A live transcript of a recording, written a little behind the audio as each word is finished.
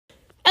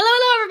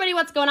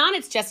everybody, what's going on?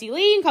 It's Jessie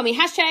Lee. You can call me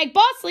hashtag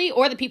Boss Lee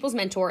or the People's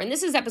Mentor. And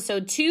this is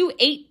episode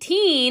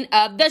 218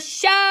 of the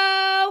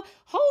show.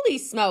 Holy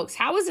smokes,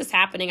 how is this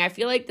happening? I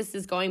feel like this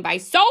is going by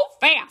so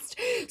fast.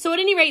 So at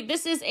any rate,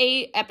 this is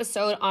a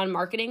episode on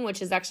marketing,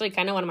 which is actually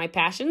kind of one of my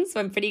passions. So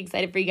I'm pretty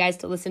excited for you guys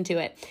to listen to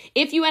it.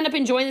 If you end up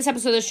enjoying this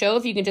episode of the show,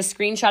 if you can just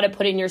screenshot it,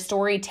 put it in your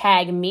story,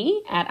 tag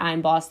me at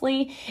I'm Boss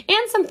Lee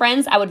and some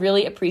friends, I would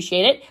really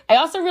appreciate it. I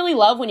also really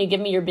love when you give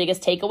me your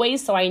biggest takeaways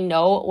so I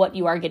know what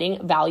you are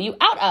getting value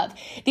out of.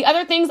 The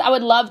other things I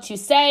would love to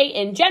say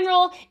in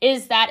general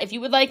is that if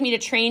you would like me to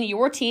train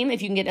your team,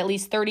 if you can get at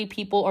least 30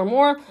 people or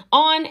more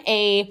on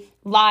a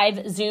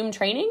live Zoom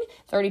training,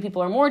 30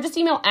 people or more, just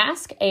email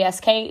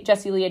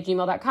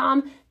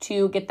jessielee@gmail.com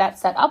to get that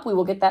set up. We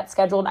will get that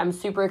scheduled. I'm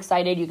super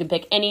excited. You can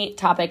pick any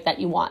topic that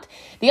you want.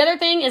 The other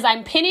thing is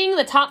I'm pinning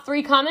the top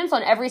 3 comments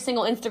on every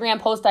single Instagram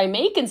post I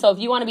make. And so if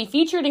you want to be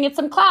featured and get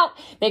some clout,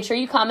 make sure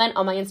you comment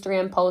on my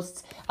Instagram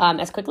posts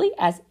as quickly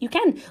as you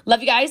can.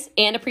 Love you guys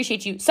and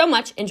appreciate you so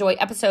much. Enjoy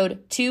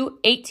episode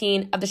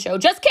 218 of the show.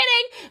 Just kidding.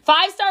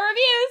 5-star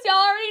reviews. Y'all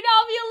already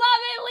know if you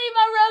love it, leave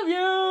a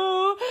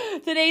review.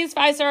 Today's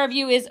 5-star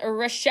review is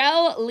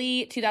Rochelle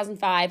Lee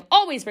 2005.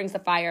 Always brings the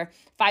fire.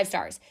 5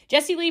 stars.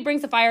 Jessie Lee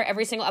brings the fire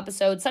every single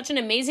episode. Such an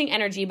amazing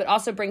energy, but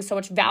also brings so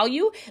much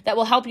value that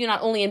will help you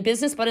not only in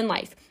business, but in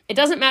life. It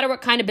doesn't matter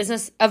what kind of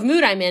business of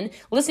mood I'm in.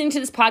 Listening to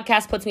this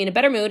podcast puts me in a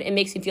better mood and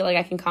makes me feel like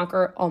I can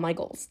conquer all my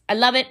goals. I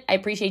love it. I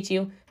appreciate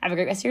you. Have a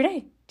great rest of your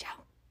day. Ciao.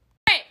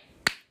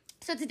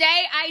 So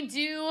today I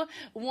do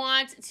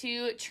want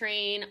to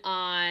train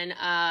on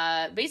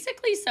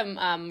basically some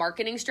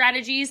marketing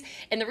strategies.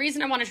 And the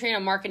reason I want to train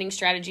on marketing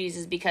strategies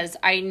is because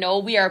I know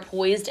we are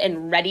poised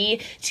and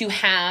ready to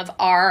have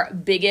our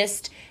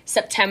biggest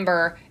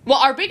September, well,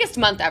 our biggest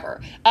month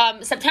ever.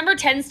 September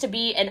tends to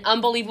be an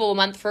unbelievable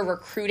month for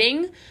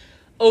recruiting.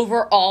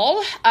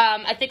 Overall,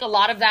 I think a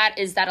lot of that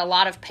is that a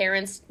lot of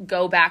parents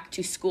go back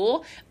to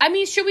school. I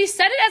mean, should we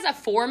set it as a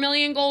 4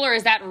 million goal or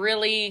is that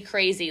really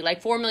crazy?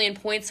 Like 4 million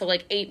points, so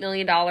like $8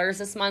 million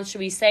this month. Should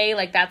we say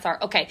like that's our,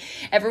 okay,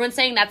 everyone's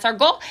saying that's our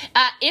goal.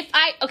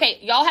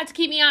 Y'all have to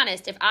keep me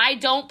honest. If I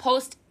don't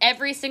post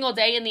every single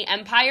day in the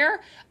empire,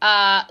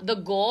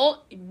 the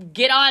goal,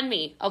 get on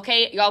me,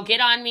 okay? Y'all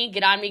get on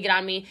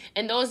me.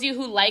 And those of you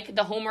who like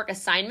the homework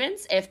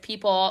assignments, if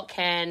people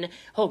can,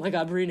 oh my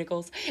God, Marie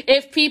Nichols,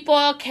 if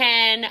people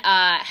can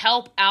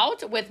help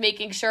out with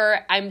making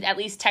sure I'm at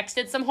least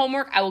texted some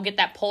homework, I will get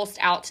that pulsed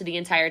out to the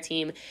entire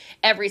team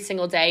every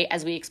single day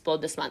as we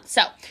explode this month.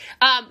 So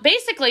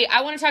basically,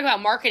 I want to talk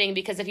about marketing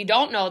because if you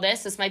don't know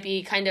this might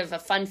be kind of a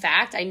fun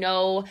fact. I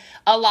know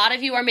a lot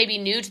of you are maybe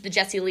new to the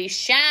Jessie Lee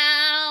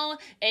show,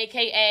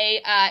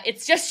 aka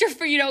it's just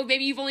for,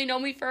 maybe you've only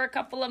known me for a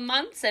couple of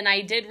months, and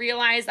I did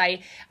realize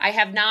I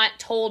have not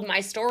told my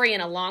story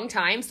in a long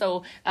time,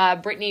 so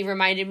Brittany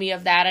reminded me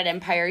of that at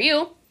Empire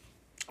U.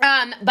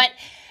 But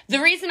the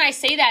reason I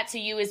say that to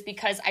you is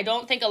because I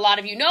don't think a lot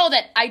of you know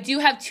that I do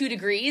have 2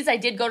 degrees. I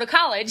did go to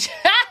college.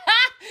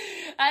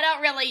 I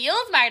don't really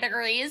use my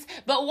degrees,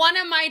 but one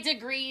of my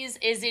degrees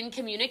is in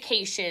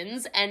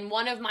communications and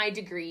one of my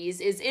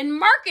degrees is in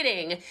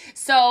marketing.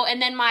 So,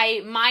 and then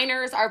my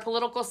minors are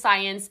political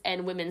science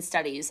and women's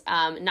studies,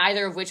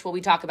 neither of which will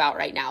we talk about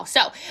right now.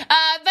 So,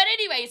 but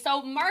anyway,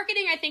 so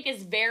marketing I think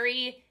is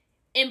very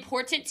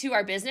important to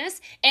our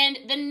business. And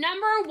the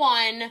number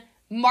one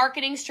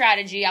marketing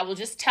strategy, I will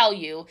just tell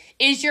you,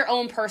 is your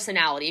own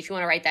personality, if you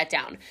want to write that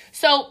down.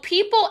 So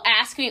people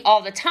ask me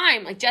all the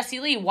time, like, Jessie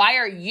Lee, why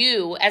are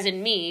you, as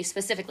in me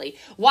specifically,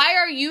 why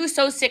are you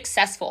so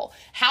successful?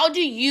 How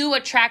do you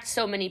attract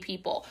so many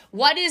people?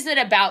 What is it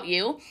about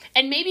you?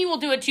 And maybe we'll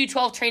do a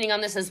 212 training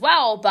on this as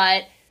well,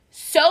 but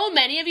so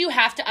many of you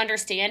have to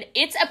understand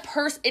it's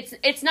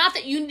not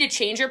that you need to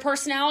change your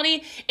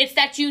personality, it's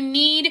that you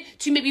need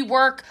to maybe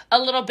work a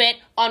little bit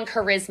on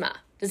charisma.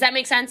 Does that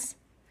make sense?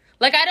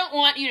 Like, I don't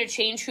want you to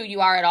change who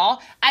you are at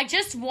all. I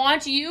just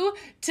want you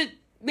to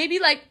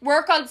maybe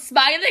work on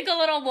smiling a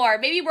little more.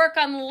 Maybe work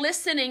on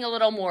listening a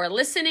little more.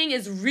 Listening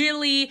is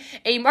really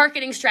a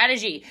marketing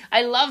strategy.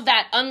 I love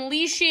that.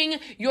 Unleashing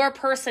your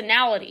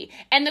personality.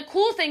 And the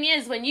cool thing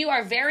is when you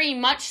are very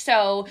much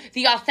so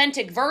the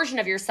authentic version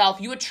of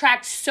yourself, you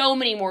attract so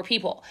many more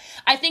people.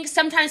 I think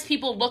sometimes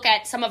people look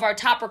at some of our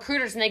top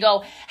recruiters and they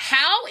go,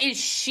 how is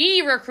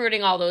she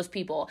recruiting all those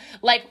people?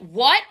 Like,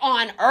 what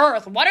on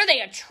earth? What are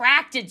they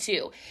attracted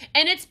to?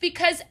 And it's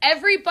because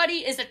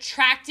everybody is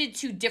attracted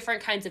to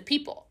different kinds of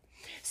people.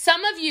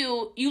 Some of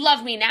you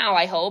love me now,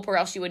 I hope, or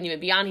else you wouldn't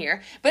even be on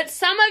here. But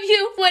some of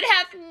you would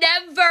have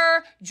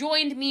never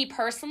joined me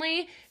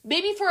personally,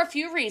 maybe for a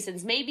few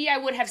reasons. Maybe I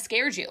would have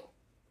scared you,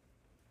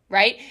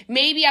 right?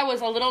 Maybe I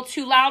was a little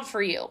too loud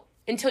for you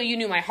until you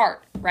knew my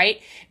heart,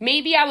 right?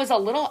 Maybe I was a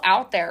little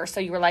out there, so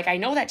you were like, I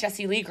know that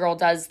Jessie Lee girl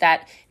does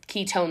that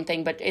ketone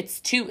thing, but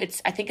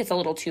I think it's a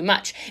little too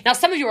much. Now,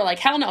 some of you are like,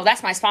 hell no,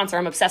 that's my sponsor.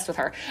 I'm obsessed with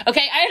her.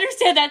 Okay, I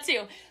understand that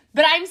too.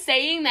 But I'm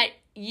saying that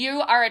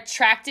you are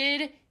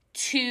attracted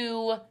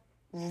to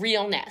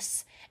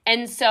realness.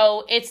 And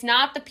so it's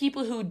not the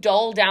people who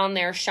dull down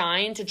their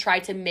shine to try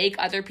to make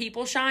other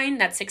people shine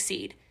that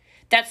succeed.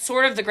 That's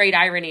sort of the great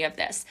irony of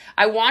this.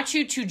 I want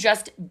you to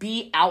just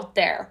be out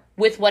there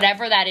with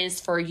whatever that is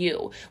for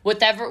you,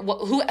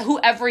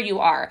 whoever you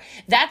are.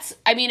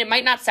 It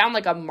might not sound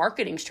like a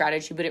marketing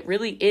strategy, but it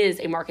really is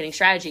a marketing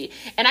strategy.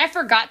 And I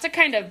forgot to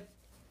kind of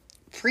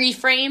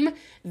pre-frame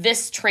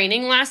this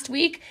training last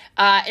week.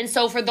 And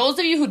so for those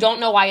of you who don't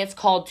know why it's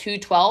called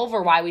 212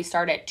 or why we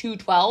start at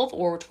 212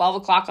 or 12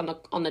 o'clock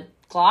on the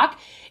clock,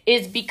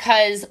 is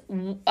because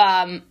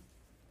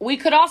we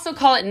could also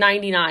call it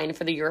 99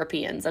 for the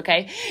Europeans,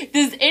 okay?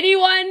 Does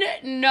anyone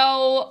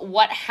know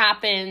what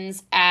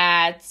happens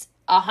at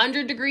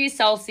 100 degrees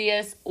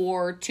Celsius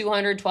or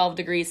 212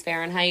 degrees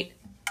Fahrenheit?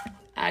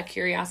 Out of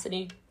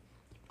curiosity.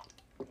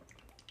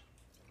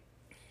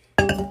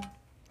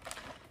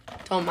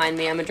 Don't mind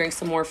me. I'm going to drink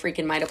some more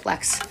freaking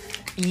Mitoplex.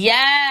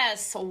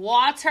 Yes,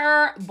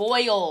 water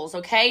boils,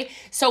 okay?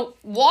 So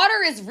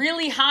water is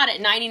really hot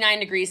at 99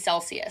 degrees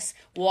Celsius.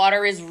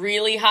 Water is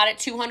really hot at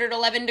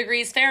 211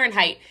 degrees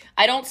Fahrenheit.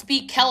 I don't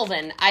speak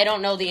Kelvin. I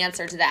don't know the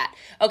answer to that,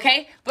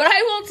 okay? But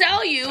I will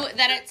tell you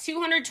that at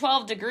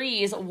 212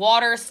 degrees,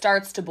 water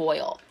starts to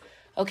boil.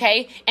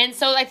 Okay. And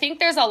so I think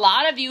there's a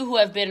lot of you who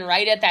have been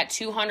right at that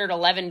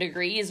 211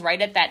 degrees,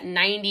 right at that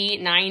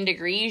 99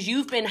 degrees.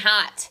 You've been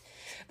hot.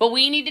 But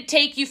we need to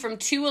take you from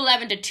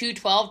 211 to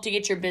 212 to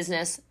get your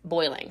business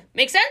boiling.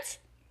 Make sense?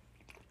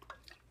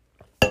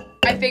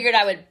 I figured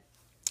I would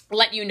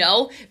let you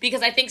know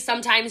because I think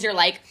sometimes you're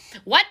like,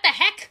 what the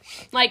heck?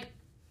 Like,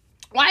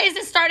 why is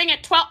this starting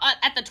at 12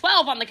 at the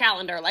 12 on the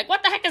calendar? Like,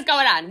 what the heck is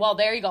going on? Well,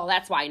 there you go.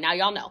 That's why. Now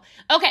y'all know.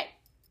 Okay.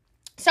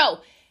 So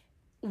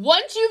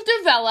once you've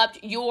developed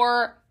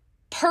your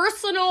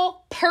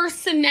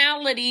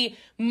personality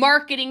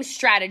marketing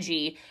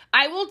strategy,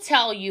 I will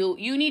tell you,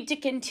 you need to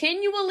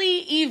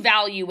continually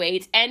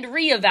evaluate and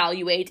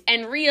reevaluate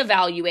and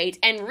reevaluate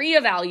and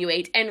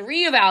reevaluate and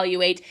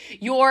reevaluate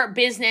your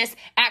business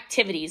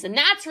activities. And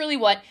that's really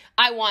what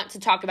I want to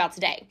talk about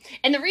today.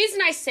 And the reason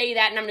I say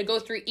that, and I'm going to go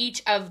through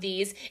each of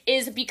these,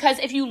 is because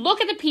if you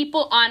look at the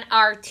people on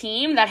our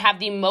team that have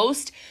the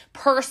most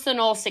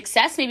personal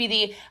success, maybe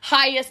the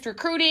highest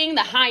recruiting,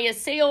 the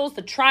highest sales,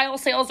 the trial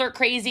sales are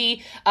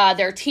crazy,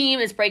 their team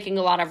is breaking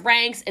a lot of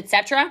ranks,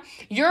 etc.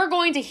 You're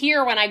going to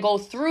hear when I go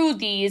through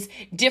these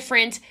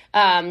different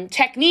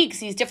techniques,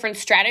 these different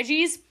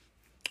strategies,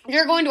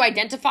 you're going to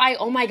identify,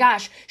 oh my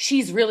gosh,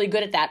 she's really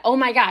good at that. Oh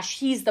my gosh,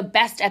 he's the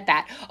best at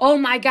that. Oh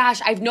my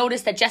gosh, I've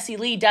noticed that Jessie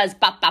Lee does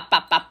bop, bop,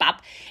 bop, bop,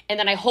 bop. And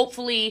then I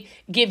hopefully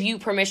give you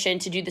permission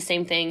to do the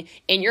same thing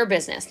in your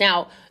business.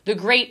 Now,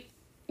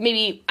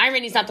 maybe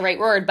irony is not the right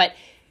word, but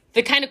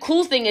the kind of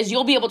cool thing is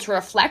you'll be able to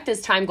reflect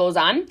as time goes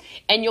on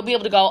and you'll be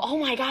able to go, oh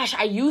my gosh,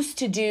 I used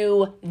to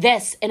do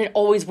this and it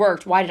always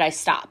worked. Why did I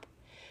stop?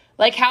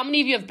 Like, how many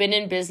of you have been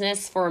in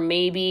business for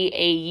maybe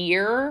a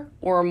year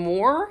or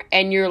more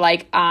and you're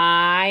like,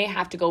 I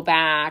have to go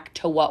back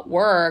to what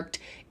worked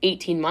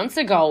 18 months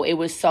ago. It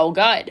was so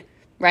good,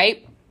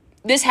 right?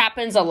 This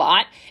happens a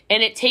lot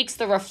and it takes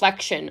the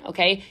reflection,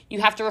 okay?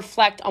 You have to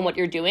reflect on what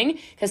you're doing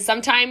because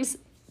sometimes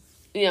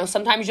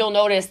you'll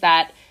notice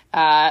that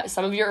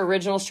some of your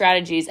original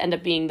strategies end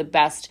up being the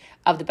best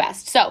of the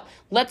best. So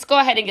let's go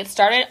ahead and get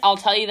started. I'll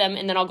tell you them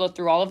and then I'll go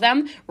through all of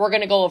them. We're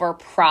going to go over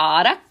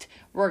product.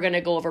 We're going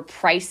to go over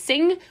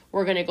pricing.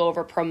 We're going to go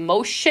over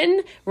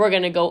promotion. We're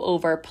going to go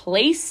over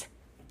place.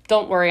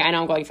 Don't worry, I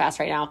know I'm going fast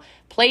right now.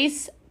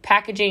 Place,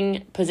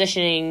 packaging,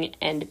 positioning,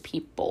 and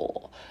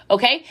people.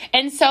 Okay?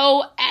 And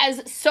so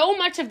as so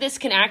much of this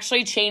can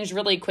actually change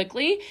really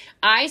quickly,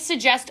 I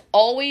suggest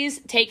always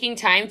taking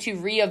time to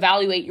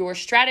reevaluate your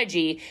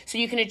strategy so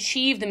you can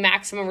achieve the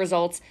maximum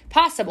results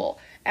possible.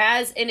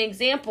 As an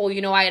example,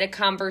 I had a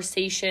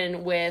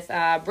conversation with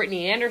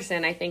Brittany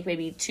Anderson, I think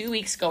maybe 2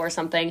 weeks ago or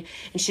something,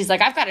 and she's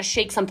like, I've got to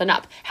shake something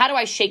up. How do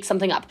I shake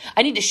something up?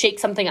 I need to shake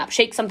something up,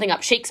 shake something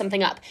up, shake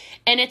something up.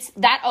 And it's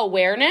that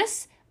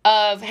awareness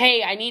of,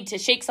 hey, I need to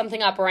shake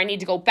something up, or I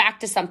need to go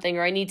back to something,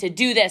 or I need to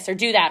do this or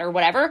do that or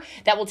whatever,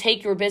 that will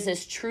take your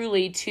business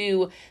truly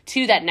to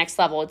that next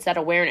level. It's that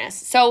awareness.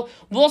 So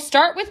we'll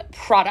start with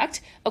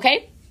product,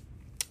 okay?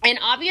 And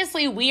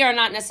obviously, we are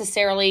not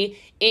necessarily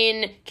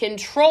in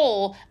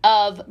control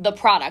of the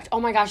product. Oh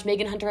my gosh,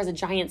 Megan Hunter has a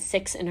giant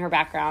 6 in her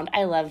background.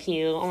 I love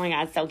you. Oh my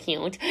God, so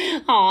cute.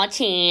 Aw,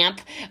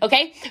 champ.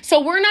 Okay,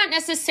 so we're not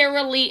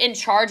necessarily in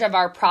charge of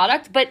our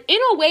product, but in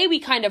a way, we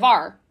kind of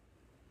are.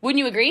 Wouldn't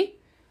you agree?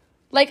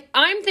 Like,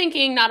 I'm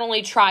thinking not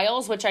only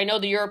trials, which I know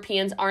the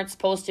Europeans aren't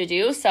supposed to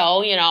do,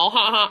 so,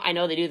 I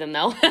know they do them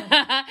though.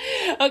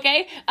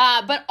 Okay,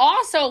 but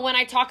also when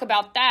I talk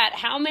about that,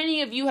 how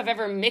many of you have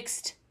ever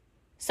mixed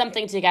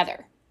something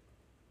together?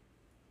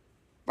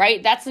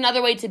 right? That's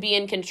another way to be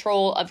in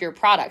control of your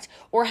product.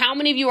 Or how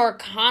many of you are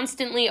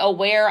constantly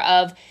aware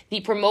of the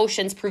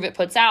promotions Prove It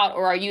puts out?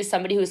 Or are you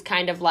somebody who's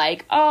kind of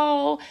like,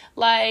 oh,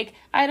 like,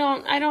 I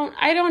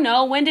don't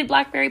know. When did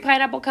Blackberry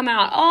Pineapple come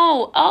out?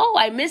 Oh,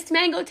 I missed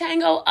Mango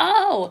Tango.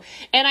 Oh,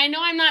 and I know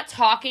I'm not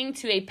talking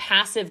to a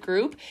passive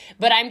group,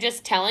 but I'm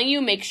just telling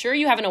you, make sure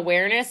you have an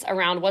awareness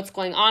around what's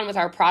going on with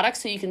our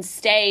products so you can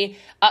stay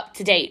up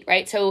to date,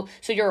 right? So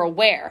you're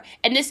aware.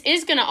 And this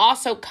is going to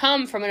also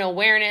come from an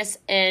awareness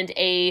and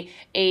a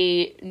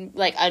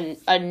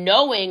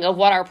knowing of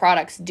what our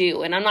products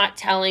do. And I'm not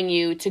telling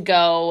you to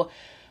go,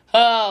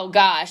 oh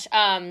gosh,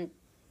 I'm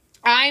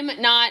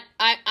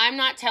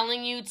not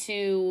telling you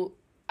to.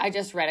 I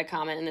just read a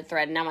comment in the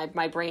thread, and now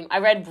my brain, I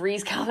read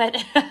Bree's comment.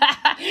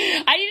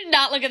 I did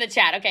not look at the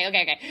chat. Okay.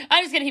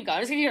 I'm just going to keep going.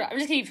 I'm just going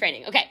to keep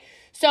training. Okay.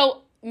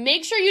 So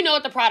make sure you know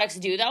what the products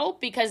do, though,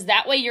 because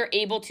that way you're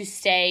able to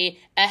stay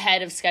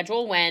ahead of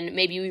schedule when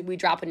maybe we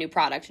drop a new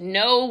product.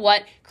 Know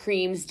what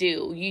creams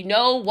do. You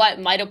know what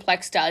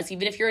Mitoplex does,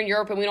 even if you're in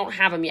Europe and we don't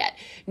have them yet.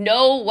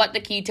 Know what the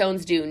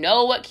ketones do.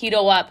 Know what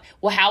Keto Up,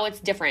 how it's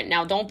different.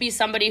 Now, don't be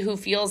somebody who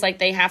feels like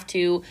they have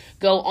to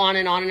go on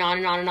and on and on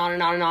and on and on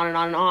and on and on and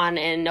on and on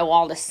and know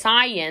all the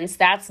science.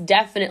 That's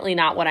definitely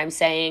not what I'm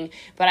saying,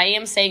 but I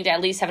am saying to at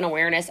least have an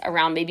awareness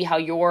around maybe how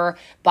your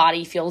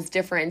body feels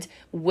different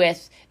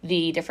with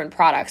the different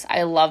products.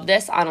 I love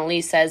this.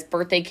 Annalise says,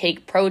 birthday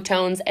cake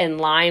Protones and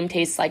lime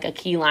tastes like a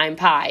key lime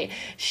pie.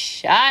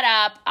 Shut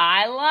up.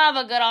 I love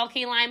a good old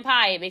key lime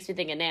pie. It makes me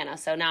think of Nana,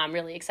 so now I'm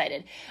really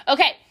excited.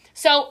 Okay,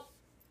 so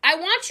I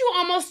want you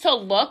almost to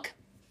look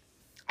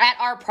at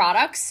our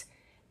products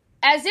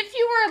as if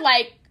you were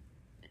like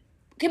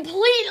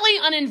completely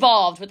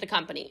uninvolved with the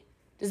company.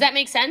 Does that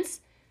make sense?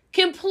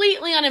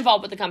 Completely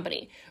uninvolved with the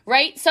company,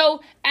 right?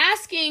 So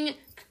asking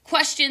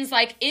questions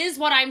like, is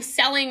what I'm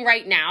selling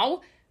right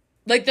now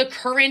like the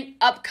current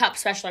Up Cup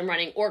special I'm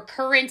running, or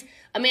current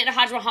Amanda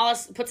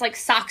Hodgman-Hollis puts like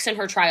socks in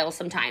her trials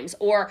sometimes,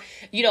 or,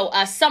 you know,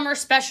 a summer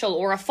special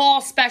or a fall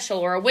special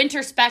or a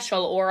winter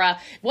special or a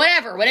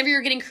whatever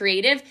you're getting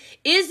creative.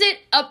 Is it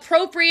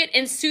appropriate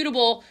and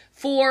suitable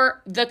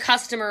for the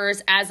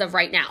customers as of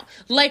right now?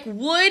 Like,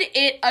 would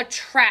it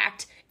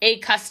attract a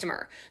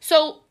customer?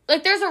 So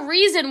like, there's a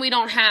reason we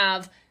don't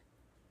have,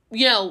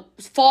 you know,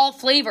 fall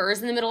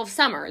flavors in the middle of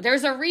summer.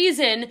 There's a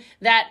reason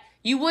that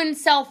you wouldn't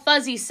sell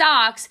fuzzy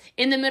socks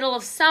in the middle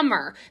of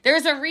summer.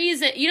 There's a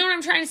reason, you know what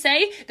I'm trying to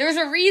say? There's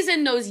a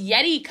reason those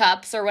Yeti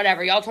cups or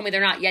whatever, y'all told me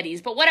they're not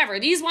Yetis, but whatever,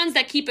 these ones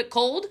that keep it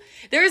cold,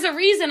 there's a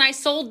reason I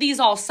sold these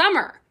all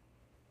summer,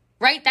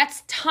 right?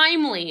 That's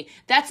timely.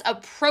 That's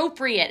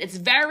appropriate. It's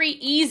very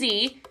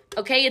easy,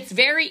 okay? It's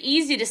very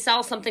easy to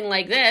sell something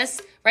like this,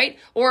 right?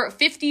 Or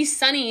 50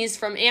 Sunnies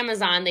from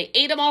Amazon. They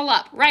ate them all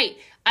up, right?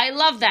 I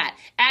love that.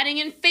 Adding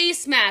in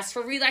face masks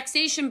for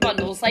relaxation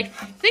bundles. Like,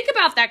 think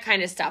about that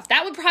kind of stuff.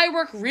 That would probably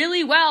work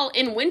really well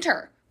in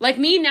winter. Like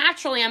me,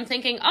 naturally, I'm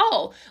thinking,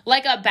 oh,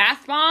 like a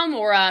bath bomb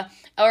or a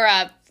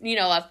you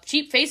know, a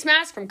cheap face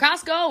mask from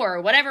Costco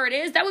or whatever it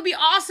is. That would be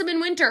awesome in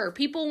winter.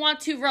 People want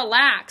to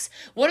relax.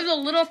 What are the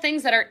little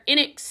things that are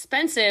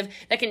inexpensive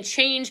that can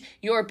change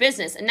your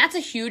business? And that's a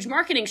huge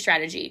marketing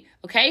strategy,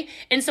 okay?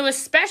 And so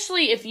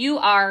especially if you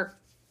are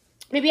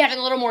maybe having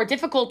a little more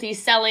difficulty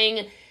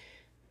selling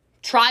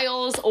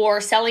trials or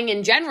selling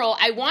in general,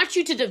 I want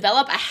you to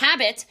develop a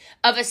habit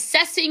of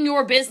assessing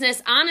your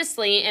business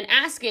honestly and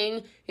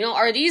asking, you know,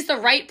 are these the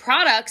right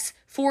products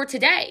for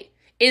today?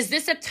 Is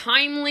this a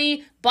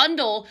timely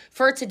bundle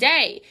for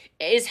today?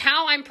 Is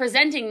how I'm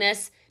presenting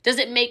this, does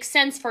it make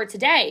sense for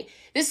today?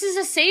 This is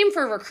the same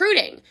for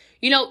recruiting.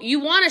 You know,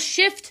 you want to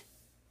shift.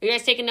 Are you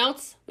guys taking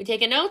notes? We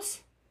taking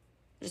notes?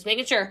 Just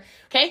making sure.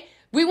 Okay.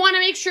 We want to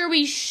make sure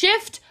we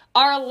shift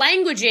our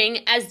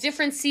languaging as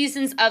different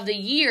seasons of the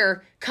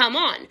year come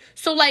on.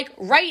 So like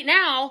right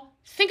now,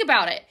 think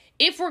about it.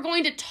 If we're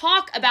going to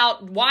talk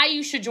about why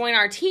you should join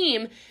our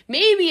team,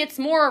 maybe it's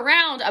more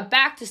around a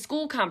back to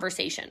school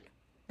conversation,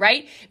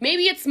 right?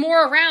 Maybe it's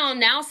more around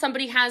now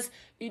somebody has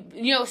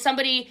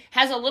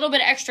a little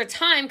bit of extra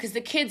time because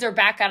the kids are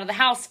back out of the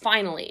house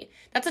finally.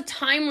 That's a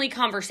timely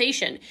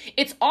conversation.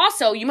 It's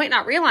also, you might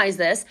not realize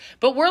this,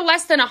 but we're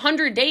less than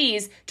 100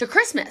 days to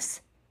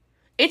Christmas.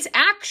 It's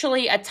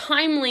actually a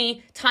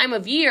timely time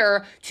of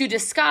year to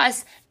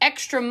discuss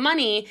extra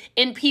money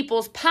in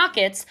people's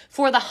pockets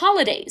for the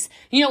holidays.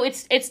 You know,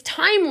 it's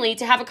timely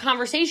to have a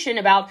conversation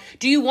about,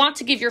 do you want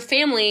to give your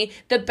family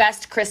the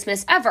best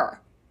Christmas ever?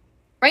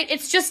 Right?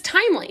 It's just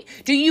timely.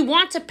 Do you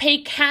want to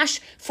pay cash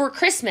for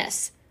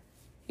Christmas?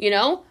 You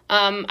know,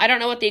 I don't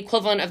know what the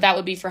equivalent of that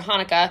would be for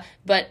Hanukkah,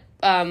 but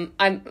I'm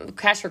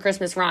cash for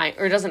Christmas rhyme,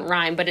 or it doesn't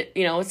rhyme, but it,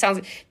 you know, it sounds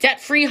like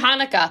debt-free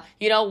Hanukkah,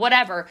 you know,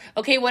 whatever.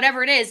 Okay,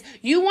 whatever it is,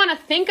 you want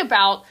to think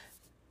about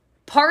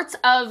parts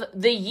of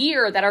the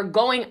year that are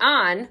going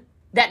on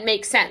that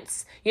makes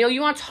sense.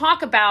 You want to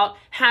talk about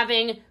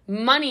having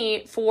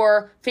money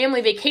for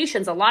family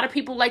vacations. A lot of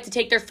people like to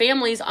take their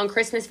families on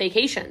Christmas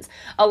vacations.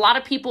 A lot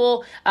of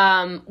people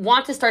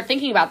want to start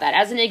thinking about that.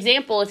 As an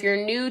example, if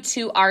you're new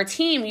to our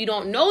team, you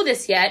don't know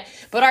this yet,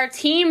 but our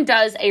team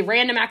does a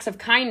random acts of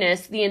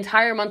kindness the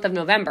entire month of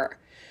November.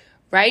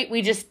 Right?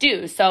 We just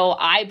do. So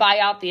I buy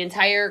out the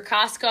entire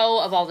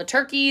Costco of all the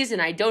turkeys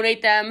and I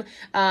donate them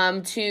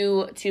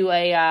to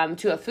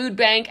a food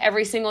bank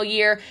every single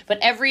year. But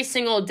every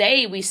single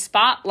day we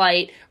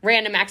spotlight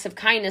random acts of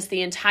kindness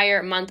the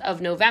entire month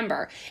of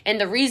November. And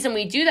the reason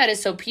we do that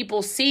is so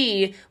people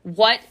see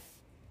what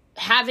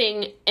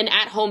having an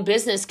at-home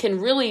business can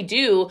really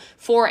do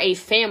for a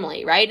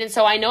family, right? And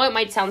so I know it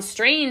might sound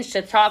strange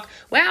to talk,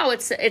 wow,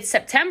 it's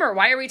September.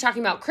 Why are we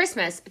talking about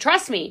Christmas?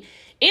 Trust me.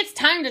 It's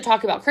time to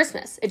talk about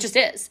Christmas. It just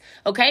is.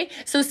 Okay.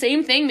 So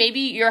same thing.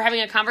 Maybe you're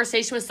having a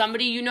conversation with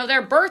somebody,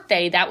 their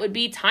birthday. That would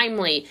be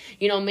timely.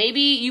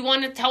 Maybe you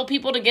want to tell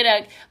people to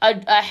get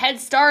a head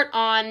start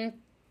on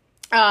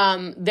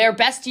their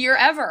best year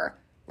ever.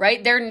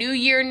 Right? Their new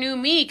year, new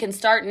me can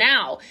start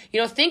now.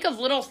 Think of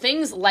little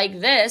things like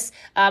this.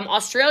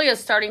 Australia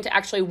is starting to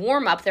actually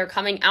warm up. They're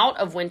coming out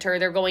of winter.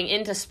 They're going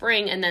into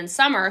spring and then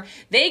summer.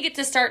 They get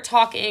to start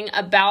talking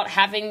about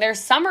having their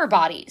summer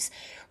bodies.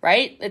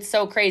 Right? It's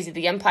so crazy.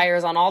 The empire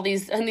is on all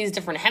these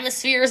different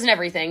hemispheres and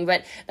everything,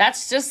 but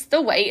that's just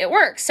the way it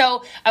works.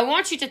 So I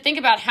want you to think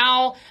about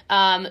how,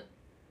 I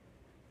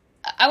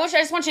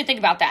just want you to think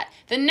about that.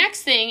 The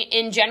next thing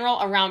in general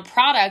around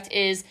product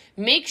is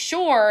make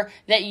sure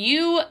that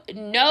you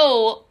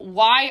know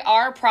why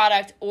our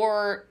product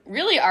or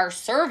really our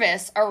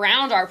service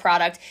around our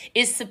product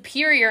is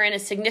superior in a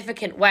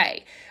significant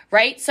way,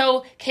 right?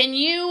 So can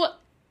you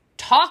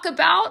talk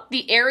about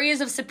the areas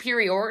of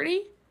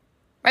superiority?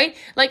 Right?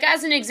 Like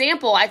as an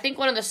example, I think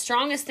one of the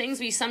strongest things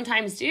we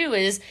sometimes do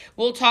is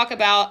we'll talk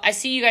about, I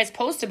see you guys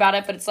post about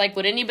it, but it's like,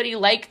 would anybody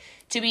like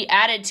to be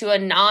added to a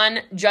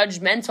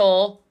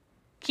non-judgmental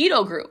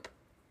keto group?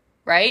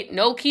 Right?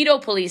 No keto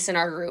police in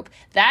our group.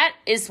 That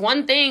is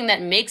one thing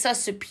that makes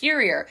us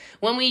superior.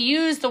 When we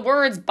use the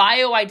words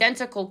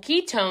bioidentical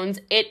ketones,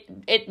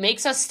 it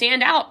makes us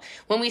stand out.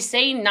 When we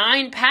say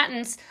 9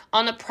 patents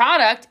on the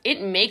product, it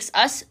makes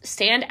us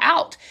stand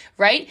out,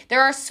 right?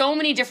 There are so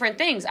many different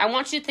things. I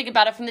want you to think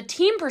about it from the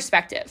team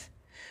perspective,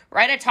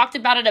 right? I talked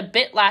about it a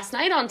bit last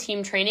night on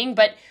team training,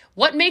 but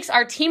what makes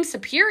our team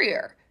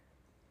superior?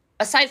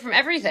 Aside from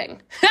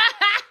everything.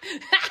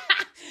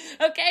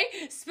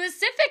 Okay?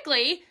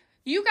 Specifically,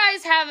 you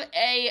guys have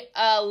a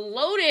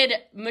loaded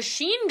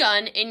machine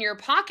gun in your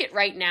pocket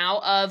right now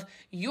of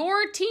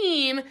your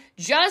team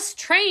just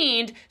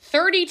trained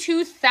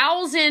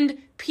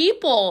 32,000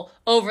 people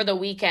over the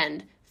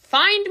weekend.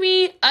 Find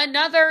me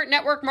another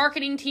network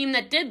marketing team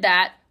that did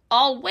that.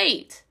 I'll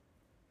wait.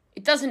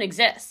 It doesn't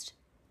exist,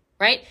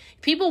 right?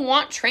 People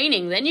want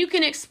training. Then you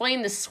can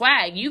explain the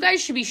swag. You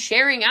guys should be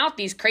sharing out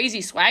these crazy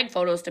swag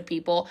photos to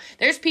people.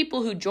 There's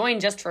people who join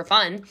just for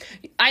fun.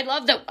 I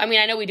love that.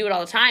 I know we do it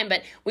all the time,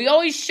 but we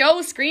always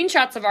show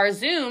screenshots of our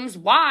Zooms.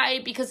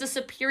 Why? Because the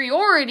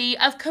superiority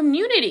of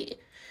community.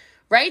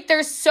 Right?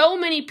 There's so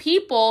many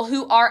people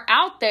who are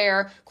out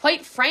there,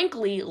 quite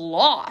frankly,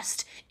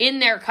 lost in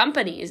their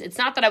companies. It's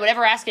not that I would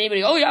ever ask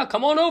anybody, oh yeah,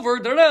 come on over.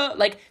 Da-da.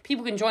 Like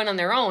people can join on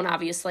their own,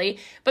 obviously.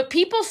 But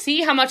people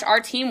see how much our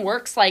team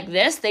works like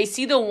this. They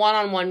see the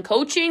one-on-one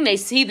coaching. They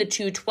see the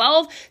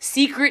 212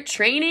 secret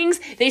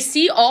trainings. They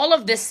see all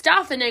of this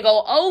stuff and they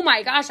go, oh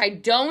my gosh, I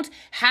don't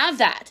have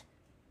that.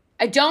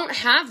 I don't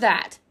have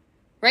that.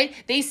 Right?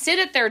 They sit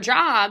at their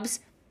jobs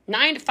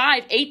 9 to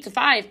 5, 8 to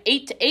 5,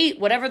 8 to 8,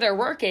 whatever they're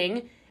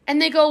working,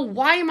 and they go,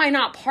 why am I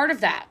not part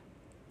of that?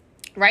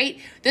 Right?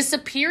 The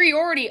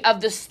superiority of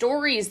the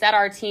stories that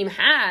our team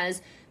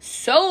has,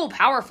 so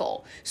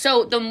powerful.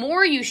 So the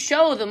more you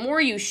show, the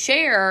more you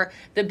share,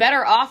 the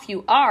better off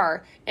you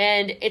are.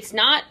 And it's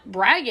not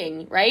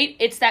bragging, right?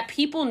 It's that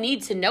people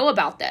need to know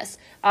about this.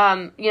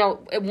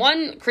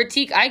 One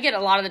critique I get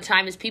a lot of the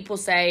time is people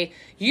say,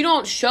 you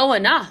don't show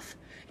enough.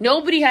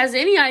 Nobody has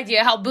any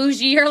idea how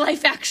bougie your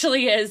life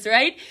actually is,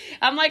 right?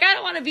 I'm like, I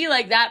don't want to be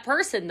like that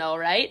person though,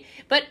 right?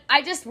 But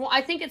I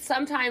think it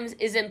sometimes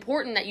is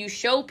important that you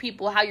show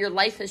people how your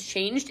life has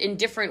changed in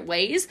different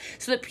ways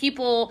so that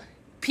people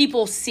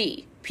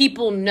see,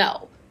 people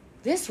know.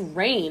 This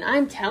rain,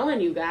 I'm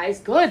telling you guys,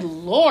 good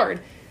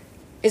Lord.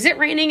 Is it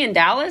raining in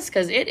Dallas?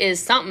 Because it is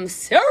something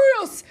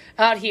serious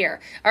out here.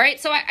 All right,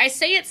 so I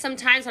say it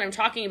sometimes when I'm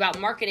talking about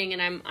marketing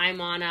and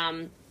I'm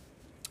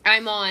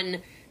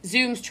on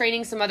Zooms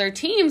training some other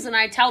teams, and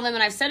I tell them,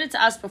 and I've said it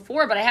to us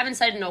before, but I haven't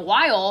said it in a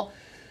while,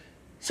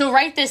 so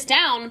write this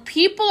down,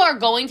 people are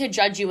going to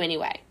judge you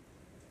anyway.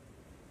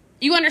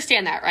 You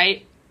understand that,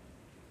 right?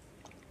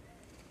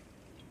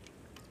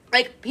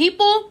 Like,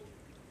 people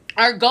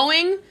are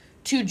going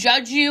to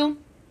judge you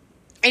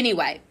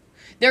anyway.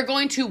 They're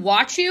going to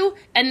watch you,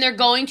 and they're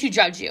going to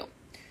judge you.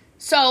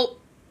 So,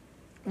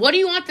 what do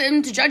you want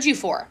them to judge you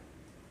for?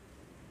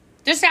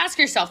 Just ask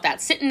yourself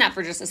that. Sit in that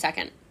for just a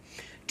second.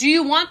 Do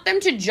you want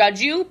them to judge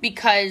you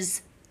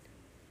because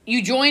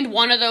you joined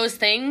one of those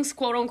things,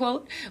 quote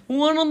unquote,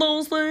 one of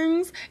those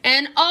things,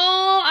 and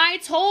oh, I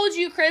told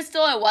you,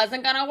 Crystal, it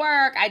wasn't gonna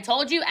work. I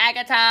told you,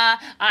 Agatha.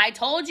 I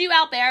told you,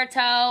 Alberto.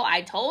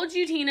 I told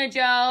you, Tina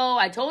Jo.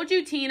 I told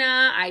you,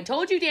 Tina. I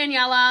told you,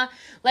 Daniela.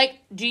 Like,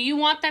 do you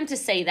want them to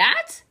say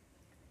that?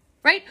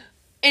 Right?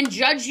 And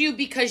judge you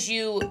because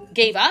you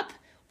gave up,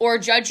 or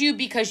judge you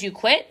because you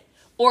quit,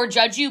 or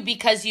judge you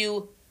because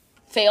you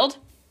failed,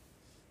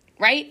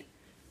 right?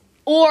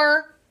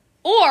 Or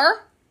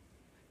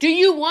do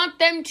you want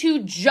them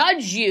to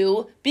judge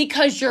you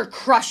because you're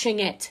crushing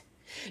it?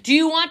 Do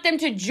you want them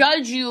to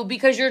judge you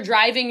because you're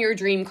driving your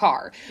dream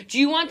car? Do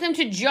you want them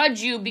to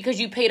judge you because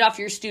you paid off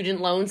your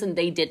student loans and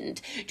they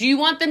didn't? Do you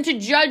want them to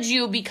judge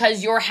you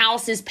because your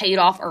house is paid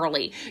off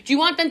early? Do you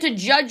want them to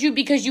judge you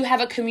because you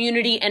have a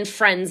community and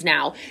friends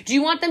now? Do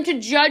you want them to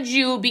judge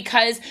you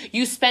because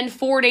you spend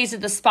 4 days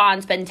at the spa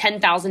and spend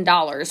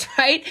 $10,000,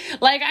 right?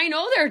 Like, I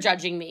know they're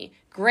judging me.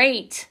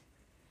 Great.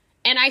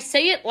 And I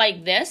say it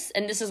like this,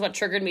 and this is what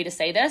triggered me to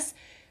say this.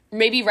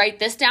 Maybe write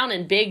this down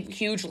in big,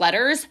 huge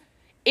letters.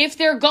 If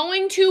they're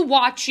going to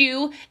watch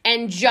you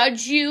and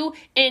judge you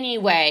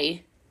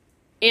anyway,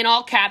 in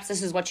all caps,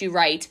 this is what you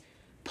write.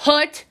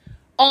 Put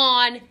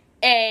on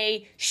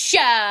a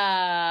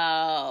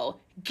show.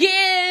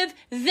 Give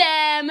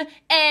them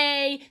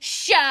a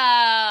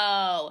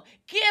show.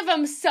 Give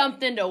them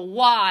something to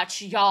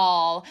watch,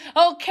 y'all.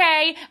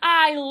 Okay?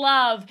 I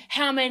love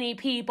how many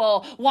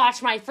people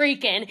watch my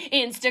freaking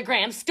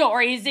Instagram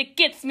stories. It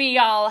gets me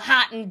all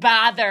hot and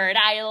bothered.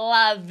 I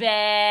love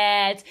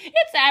it.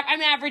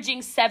 I'm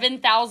averaging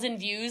 7,000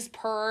 views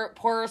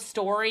per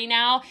story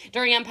now.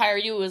 During Empire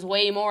U, it was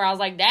way more. I was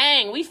like,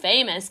 dang, we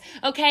famous.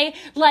 Okay?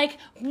 Like,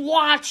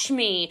 watch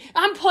me.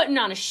 I'm putting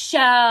on a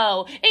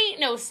show. Ain't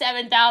no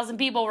 7,000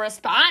 people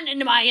responding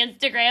to my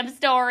Instagram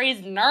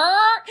stories.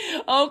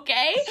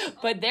 Okay?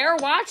 But they're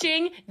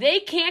watching. They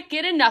can't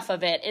get enough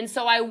of it. And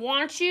so I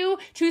want you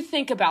to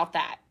think about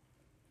that.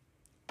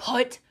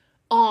 Put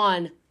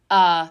on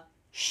a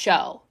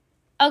show.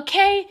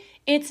 Okay?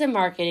 It's a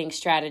marketing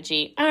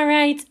strategy. All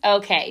right?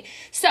 Okay.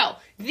 So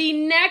the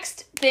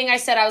next thing I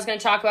said I was going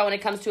to talk about when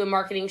it comes to a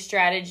marketing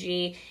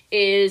strategy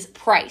is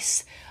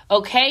price.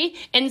 Okay?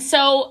 And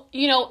so,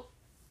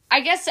 I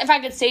guess if I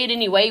could say it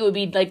anyway, it would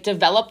be like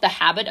develop the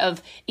habit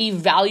of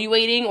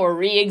evaluating or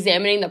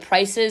re-examining the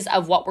prices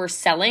of what we're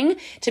selling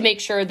to make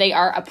sure they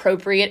are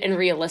appropriate and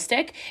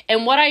realistic.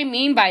 And what I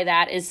mean by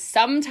that is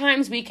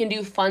sometimes we can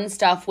do fun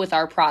stuff with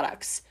our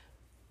products,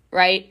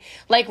 right?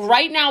 Like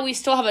right now we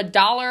still have a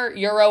dollar,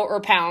 euro, or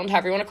pound,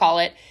 however you want to call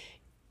it,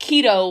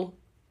 keto,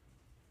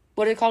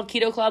 what is it called?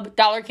 Keto Club?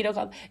 Dollar Keto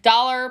Club.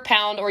 Dollar,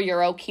 pound, or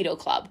euro Keto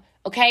Club.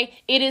 Okay,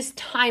 it is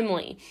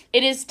timely.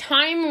 It is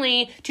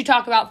timely to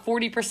talk about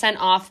 40%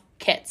 off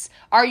kits.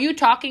 Are you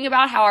talking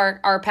about how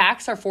our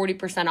packs are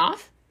 40%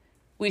 off?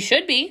 We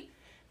should be,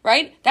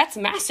 right? That's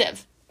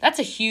massive. That's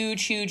a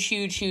huge, huge,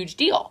 huge, huge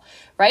deal,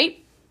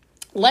 right?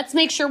 Let's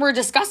make sure we're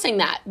discussing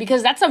that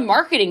because that's a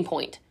marketing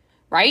point,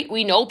 right?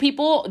 We know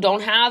people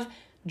don't have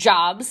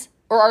jobs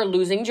or are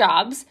losing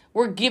jobs.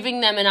 We're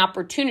giving them an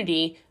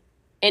opportunity,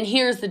 and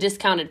here's the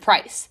discounted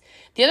price.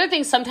 The other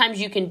thing sometimes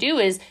you can do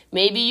is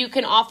maybe you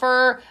can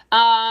offer,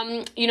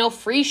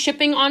 free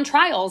shipping on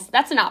trials.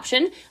 That's an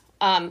option.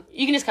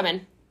 You can just come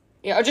in.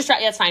 Yeah, or just try.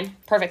 Yeah, that's fine.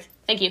 Perfect.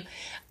 Thank you.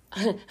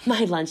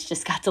 My lunch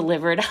just got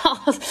delivered.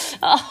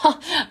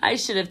 I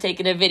should have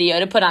taken a video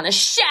to put on a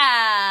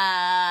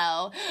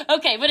show.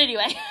 Okay, but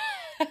anyway.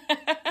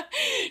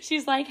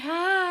 She's like,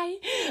 hi.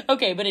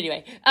 Okay, but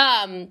anyway.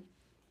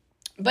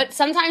 But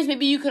sometimes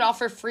maybe you could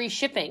offer free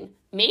shipping.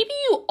 Maybe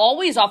you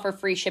always offer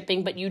free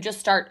shipping, but you just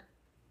start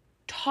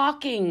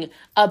talking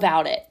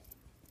about it,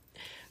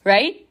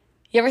 right?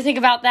 You ever think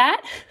about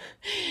that?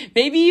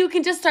 Maybe you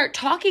can just start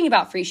talking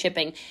about free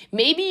shipping.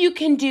 Maybe you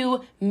can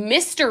do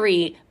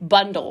mystery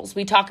bundles.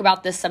 We talk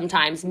about this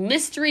sometimes.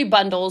 Mystery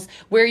bundles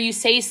where you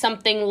say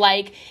something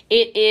like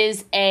it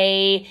is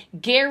a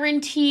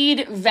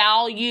guaranteed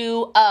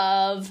value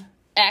of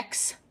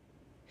X.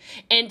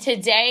 And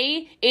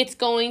today it's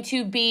going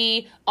to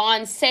be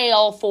on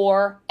sale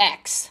for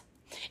X.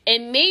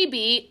 And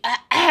maybe,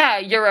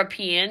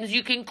 Europeans,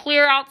 you can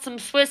clear out some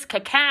Swiss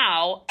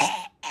cacao,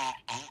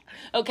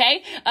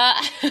 okay?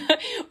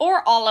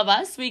 Or all of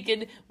us, we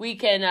can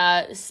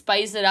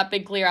spice it up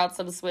and clear out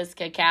some Swiss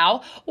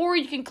cacao. Or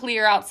you can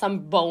clear out some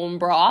bone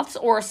broths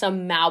or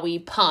some Maui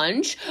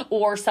punch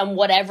or some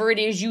whatever it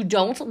is you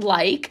don't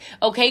like,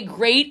 okay?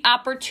 Great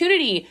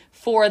opportunity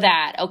for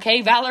that,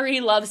 okay?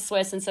 Valerie loves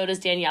Swiss and so does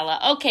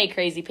Daniela. Okay,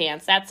 crazy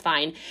pants, that's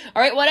fine.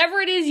 All right,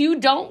 whatever it is you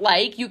don't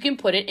like, you can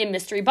put it in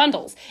mystery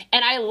bundles.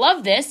 And I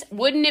love this.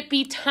 Wouldn't it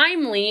be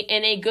timely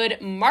and a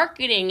good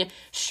marketing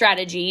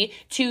strategy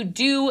to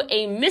do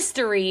a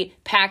mystery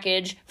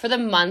package for the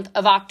month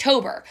of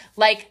October?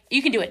 Like,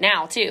 you can do it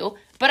now too.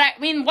 But I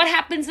mean, what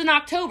happens in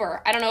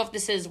October? I don't know if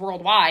this is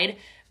worldwide,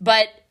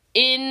 but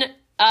in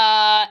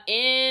America,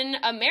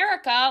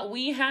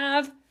 we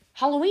have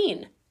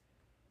Halloween,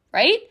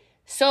 right?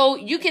 So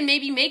you can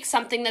maybe make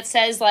something that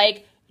says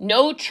like,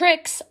 no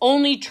tricks,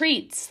 only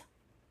treats.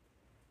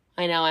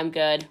 I know, I'm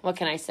good. What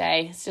can I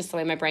say? It's just the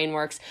way my brain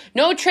works.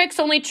 No tricks,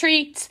 only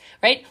treats,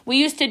 right? We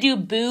used to do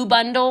boo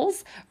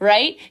bundles,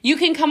 right? You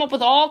can come up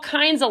with all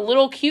kinds of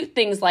little cute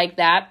things like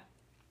that.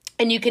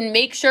 And you can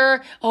make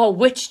sure,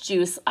 witch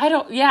juice.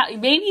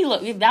 Maybe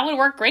look, that would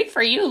work great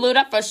for you. Load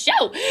up a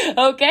show.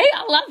 Okay,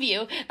 I love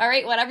you. All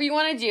right, whatever you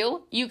want to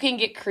do, you can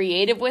get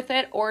creative with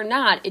it or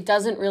not. It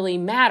doesn't really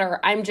matter.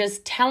 I'm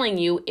just telling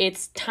you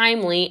it's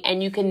timely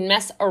and you can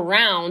mess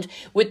around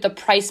with the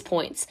price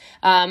points.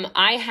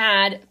 I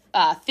had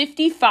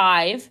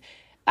 55,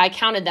 I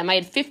counted them. I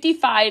had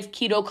 55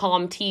 Keto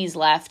Calm teas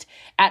left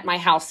at my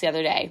house the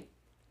other day.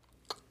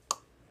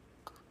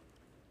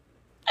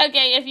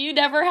 Okay, if you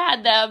never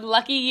had them,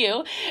 lucky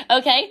you,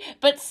 okay?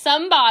 But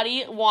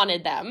somebody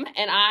wanted them,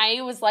 and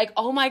I was like,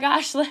 oh my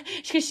gosh,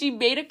 because she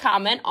made a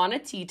comment on a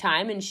tea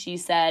time, and she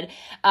said,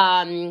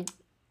 Luna,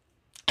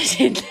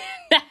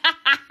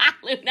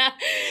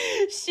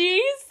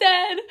 she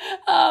said,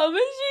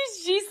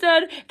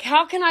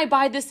 how can I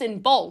buy this in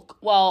bulk?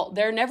 Well,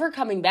 they're never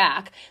coming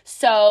back.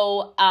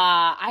 So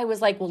I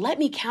was like, well, let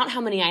me count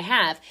how many I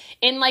have.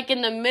 And like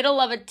in the middle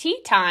of a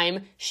tea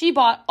time, she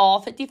bought all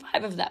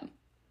 55 of them.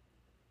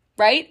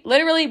 Right?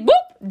 Literally,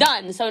 boop,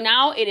 done. So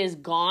now it is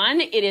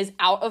gone. It is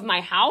out of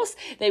my house.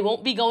 They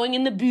won't be going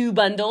in the boo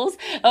bundles,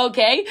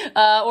 okay?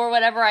 Or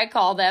whatever I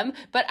call them.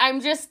 But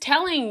I'm just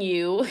telling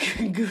you,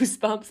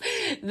 goosebumps,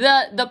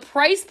 the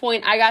price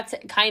point I got to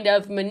kind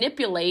of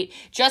manipulate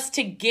just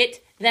to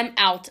get them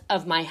out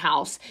of my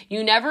house.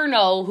 You never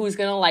know who's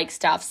going to like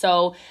stuff.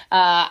 So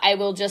I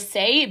will just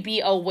say, be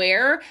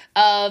aware,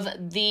 I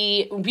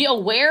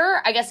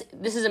guess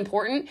this is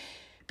important.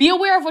 Be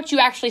aware of what you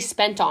actually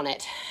spent on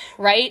it,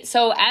 right?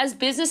 So as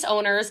business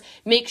owners,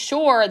 make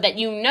sure that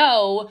you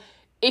know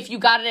if you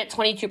got it at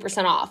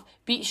 22% off.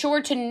 Be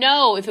sure to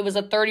know if it was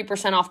a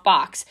 30% off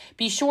box.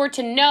 Be sure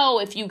to know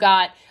if you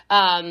got,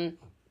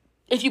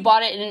 if you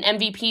bought it in an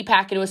MVP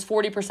pack and it was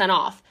 40%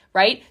 off,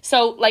 right?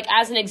 So like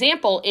as an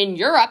example, in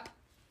Europe,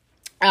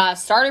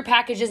 starter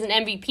packages and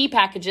MVP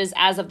packages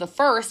as of the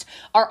 1st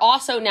are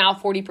also now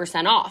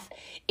 40% off.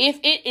 If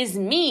it is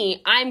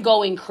me, I'm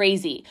going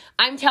crazy.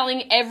 I'm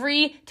telling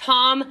every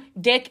Tom,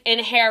 Dick,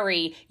 and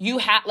Harry,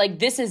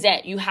 this is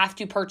it. You have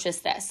to purchase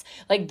this.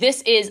 Like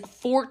this is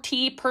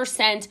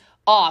 40%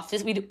 off.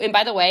 And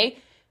by the way,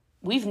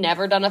 we've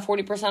never done a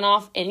 40%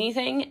 off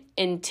anything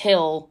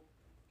until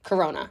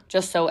Corona,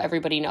 just so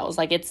everybody knows.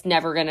 Like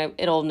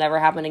it'll never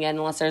happen again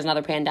unless there's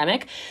another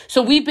pandemic.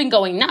 So we've been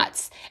going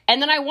nuts.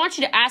 And then I want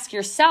you to ask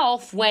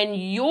yourself when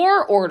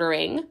you're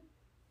ordering,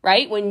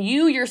 right? When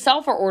you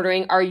yourself are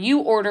ordering, are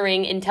you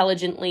ordering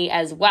intelligently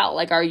as well?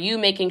 Like, are you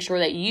making sure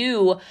that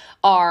you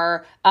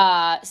are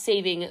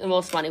saving the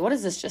most money? What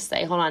does this just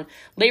say? Hold on.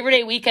 Labor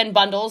Day weekend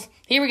bundles.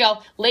 Here we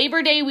go.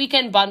 Labor Day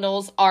weekend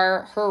bundles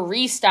are her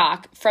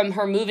restock from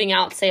her moving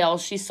out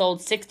sales. She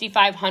sold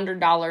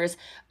 $6,500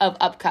 of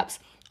Up Cups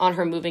on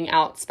her moving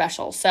out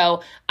special.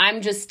 So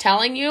I'm just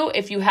telling you,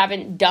 if you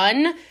haven't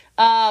done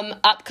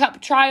Up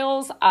Cup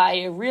trials,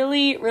 I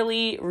really,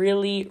 really,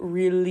 really,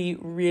 really,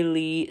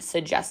 really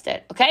suggest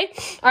it. Okay?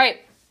 All right.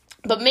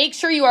 But make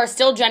sure you are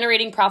still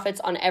generating profits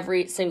on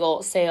every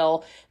single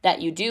sale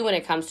that you do when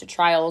it comes to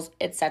trials,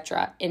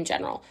 etc. in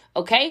general.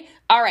 Okay?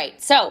 All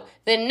right. So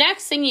the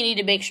next thing you need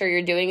to make sure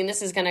you're doing, and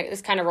this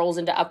kind of rolls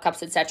into Up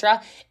Cups,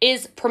 etc.,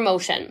 is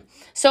promotion.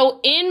 So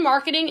in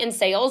marketing and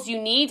sales,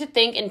 you need to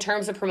think in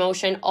terms of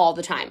promotion all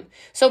the time.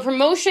 So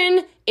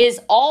promotion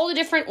is all the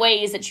different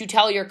ways that you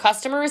tell your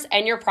customers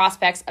and your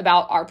prospects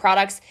about our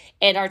products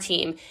and our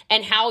team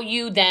and how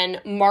you then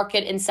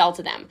market and sell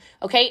to them.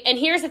 Okay? And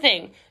here's the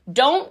thing.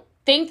 Don't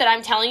think that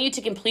I'm telling you to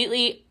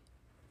completely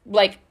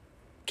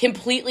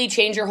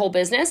change your whole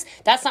business.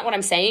 That's not what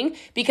I'm saying,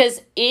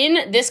 because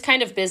in this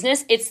kind of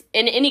business, it's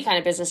in any kind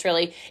of business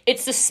really,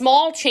 it's the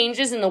small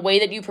changes in the way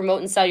that you promote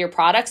and sell your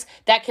products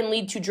that can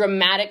lead to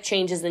dramatic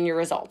changes in your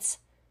results.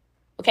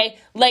 Okay?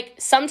 Like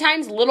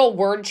sometimes little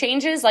word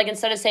changes, like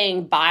instead of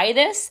saying buy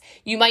this,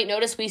 you might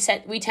notice we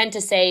tend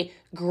to say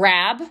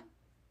grab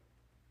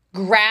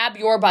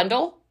your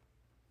bundle.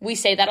 We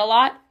say that a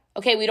lot.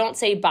 Okay, we don't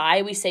say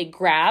buy, we say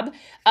grab.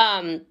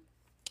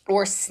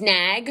 Or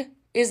snag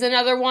is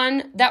another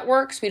one that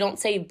works. We don't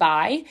say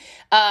buy.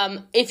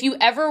 If you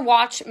ever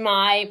watch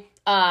my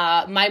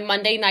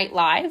Monday night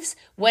lives,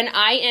 when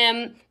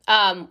I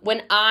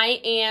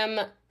am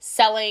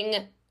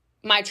selling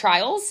my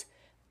trials,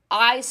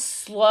 I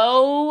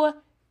slow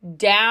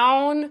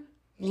down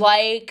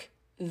like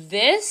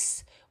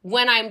this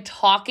when I'm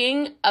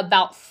talking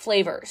about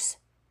flavors.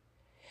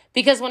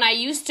 Because when I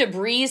used to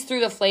breeze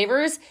through the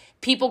flavors,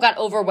 people got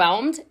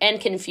overwhelmed and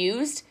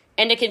confused.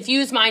 And a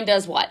confused mind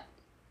does what?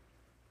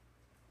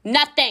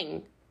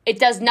 Nothing. It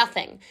does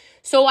nothing.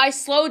 So I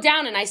slow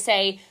down and I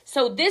say,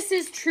 so this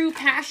is true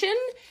passion.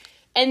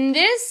 And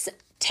this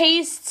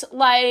tastes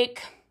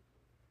like,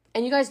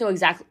 and you guys know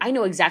exactly, I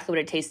know exactly what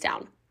it tastes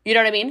down. You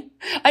know what I mean?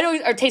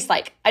 Tastes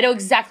like. I know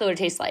exactly what it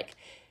tastes like.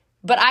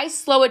 But I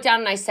slow it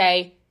down and I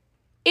say,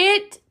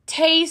 it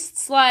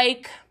tastes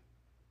like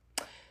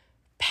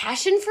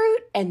passion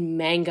fruit and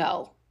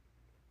mango.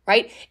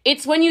 right?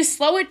 It's when you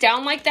slow it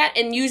down like that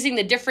and using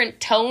the different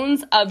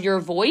tones of your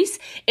voice,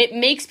 it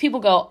makes people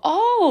go,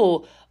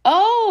 oh,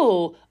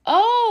 oh,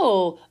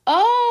 oh,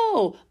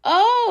 oh,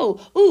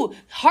 oh, ooh,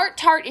 heart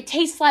tart. It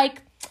tastes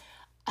like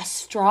a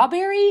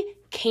strawberry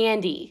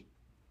candy.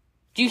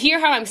 Do you hear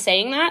how I'm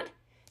saying that?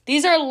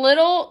 These are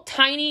little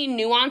tiny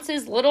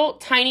nuances, little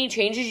tiny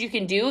changes you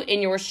can do in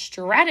your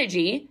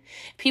strategy.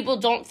 People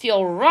don't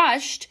feel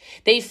rushed.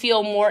 They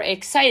feel more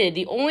excited.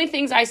 The only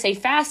things I say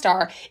fast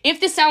are, if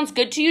this sounds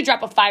good to you,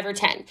 drop a 5 or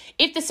 10.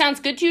 If this sounds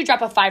good to you,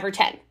 drop a 5 or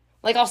 10.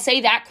 Like I'll say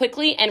that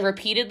quickly and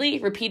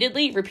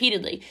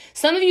repeatedly.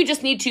 Some of you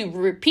just need to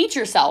repeat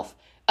yourself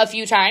a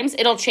few times.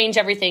 It'll change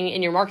everything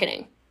in your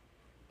marketing.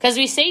 Because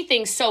we say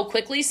things so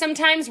quickly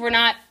sometimes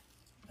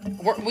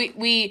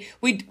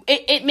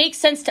it makes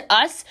sense to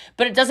us,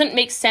 but it doesn't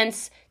make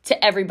sense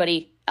to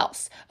everybody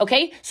else.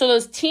 Okay? So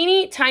those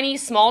teeny tiny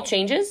small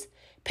changes,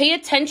 pay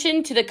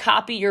attention to the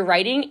copy you're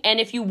writing. And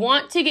if you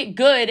want to get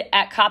good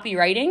at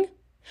copywriting,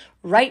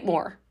 write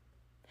more,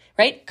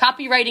 right?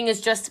 Copywriting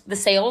is just the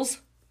sales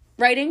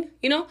writing,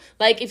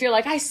 like if you're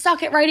like, I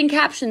suck at writing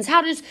captions.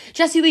 How does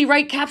Jessie Lee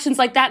write captions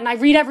like that? And I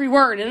read every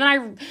word and then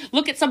I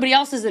look at somebody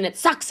else's and it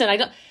sucks. And I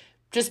don't.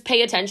 Just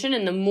pay attention,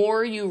 and the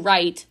more you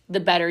write, the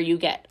better you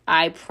get.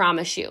 I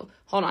promise you.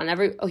 Hold on.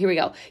 Here we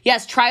go.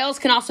 Yes, trials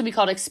can also be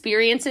called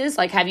experiences,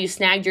 like have you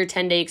snagged your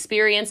 10-day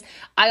experience?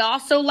 I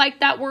also like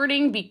that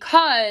wording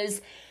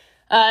because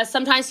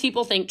sometimes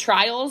people think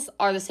trials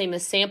are the same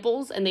as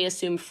samples, and they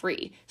assume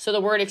free. So the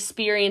word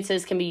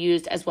experiences can be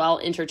used as well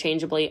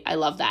interchangeably. I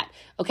love that.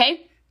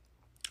 Okay?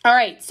 All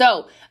right.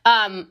 So,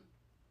 and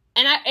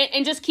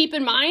just keep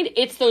in mind,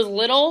 it's those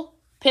little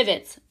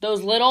pivots.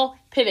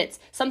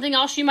 Something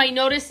else you might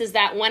notice is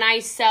that when I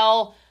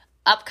sell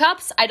up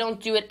cups, I don't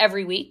do it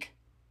every week.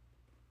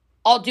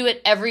 I'll do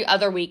it every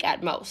other week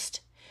at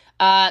most.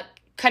 Kind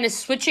of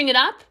switching it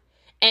up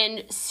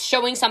and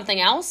showing something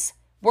else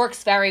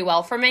works very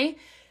well for me.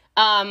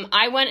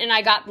 I went and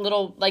I got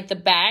little, like the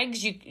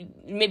bags,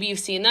 maybe you've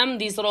seen them,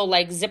 these little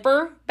like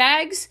zipper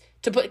bags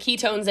to put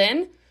ketones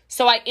in.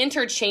 So I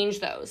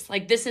interchange those.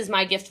 Like, this is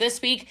my gift this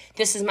week.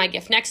 This is my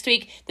gift next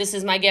week. This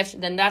is my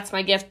gift. Then that's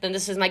my gift. Then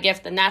this is my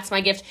gift. Then that's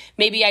my gift.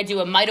 Maybe I do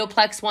a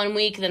Mitoplex one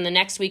week. Then the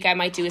next week I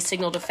might do a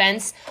Signal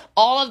Defense.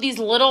 All of these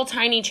little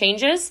tiny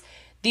changes.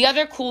 The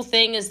other cool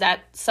thing is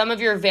that some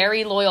of your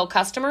very loyal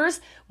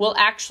customers will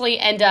actually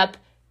end up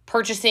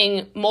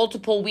purchasing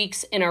multiple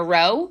weeks in a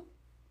row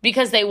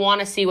because they want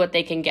to see what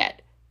they can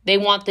get. They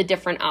want the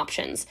different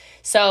options.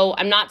 So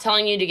I'm not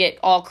telling you to get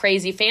all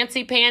crazy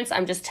fancy pants.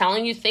 I'm just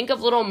telling you, think of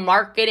little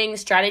marketing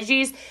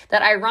strategies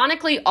that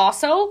ironically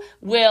also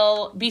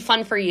will be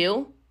fun for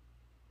you.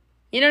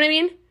 You know what I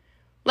mean?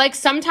 Like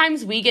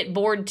sometimes we get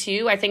bored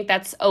too. I think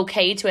that's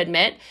okay to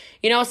admit.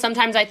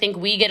 Sometimes I think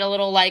we get a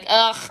little like,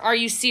 ugh, are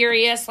you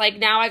serious? Like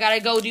now I got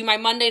to go do my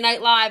Monday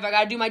night live. I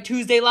got to do my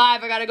Tuesday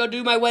live. I got to go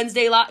do my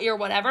Wednesday live or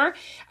whatever.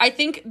 I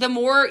think the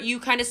more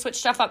you kind of switch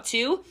stuff up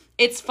too,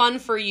 it's fun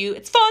for you.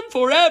 It's fun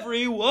for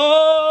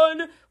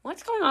everyone.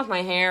 What's going on with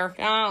my hair?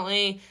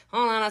 Golly.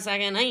 Hold on a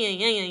second.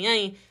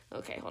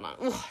 Okay, hold on.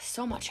 Ooh,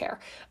 so much hair.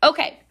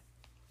 Okay.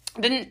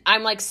 Then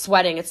I'm like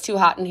sweating. It's too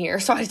hot in here,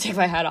 so I had to take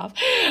my hat off.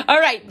 All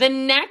right. The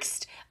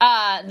next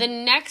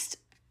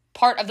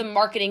part of the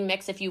marketing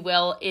mix, if you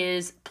will,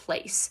 is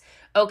place.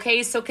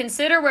 Okay, so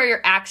consider where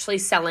you're actually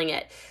selling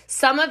it.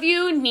 Some of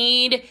you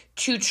need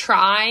to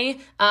try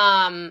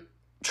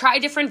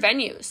different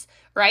venues.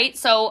 Right?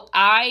 So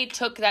I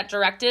took that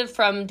directive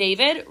from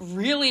David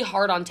really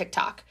hard on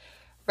TikTok,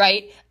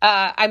 right?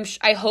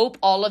 I hope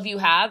all of you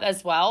have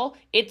as well.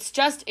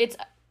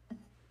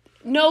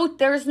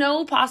 There's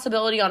no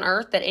possibility on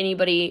earth that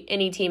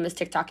any team is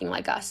TikToking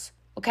like us.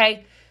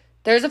 Okay?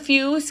 There's a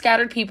few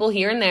scattered people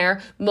here and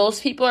there.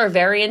 Most people are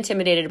very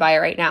intimidated by it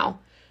right now.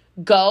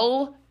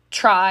 Go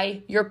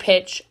try your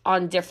pitch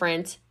on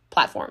different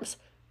platforms.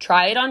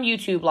 Try it on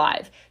YouTube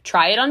Live.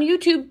 Try it on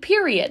YouTube,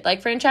 period,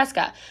 like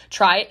Francesca.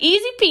 Try it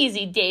easy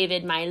peasy,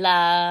 David, my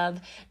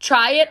love.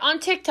 Try it on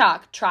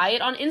TikTok. Try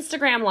it on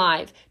Instagram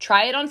Live.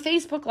 Try it on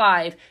Facebook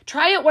Live.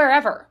 Try it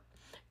wherever.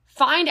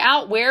 Find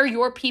out where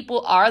your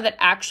people are that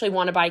actually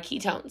want to buy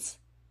ketones.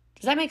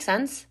 Does that make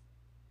sense?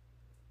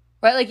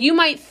 Right? Like you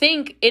might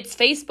think it's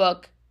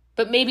Facebook,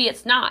 but maybe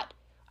it's not.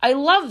 I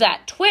love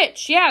that.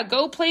 Twitch, yeah,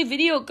 go play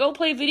video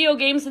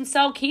games and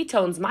sell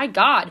ketones. My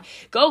God,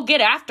 go get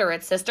after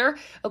it, sister.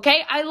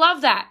 Okay, I love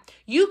that.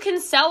 You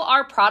can sell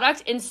our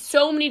product in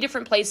so many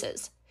different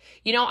places.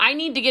 I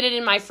need to get it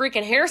in my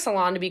freaking hair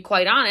salon, to be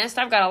quite honest.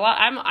 I've got a lot.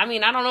 I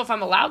don't know if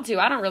I'm allowed to.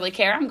 I don't really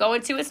care. I'm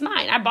going to. It's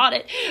mine. I bought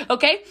it.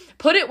 Okay,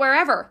 put it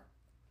wherever.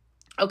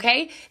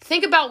 Okay,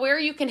 think about where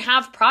you can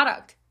have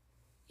product.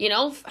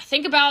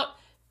 Think about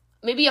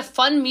maybe a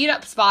fun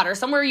meetup spot or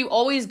somewhere you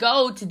always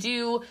go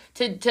to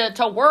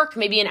work,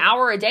 maybe an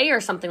hour a day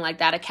or something like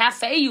that, a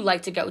cafe you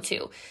like to go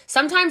to.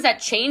 Sometimes that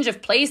change of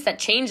place, that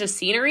change of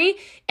scenery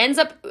ends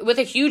up with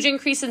a huge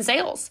increase in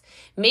sales.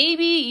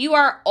 Maybe you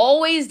are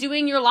always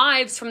doing your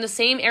lives from the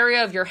same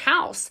area of your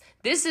house.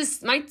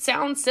 Might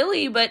sound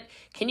silly, but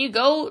can you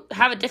go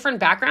have a different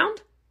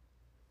background?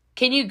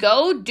 Can you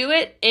go do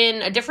it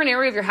in a different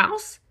area of your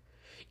house?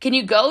 Can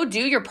you go do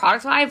your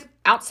product live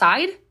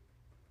outside?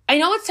 I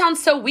know it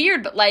sounds so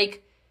weird, but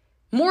like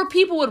more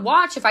people would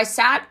watch if I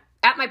sat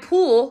at my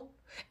pool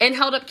and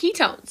held up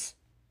ketones.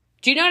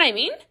 Do you know what I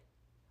mean?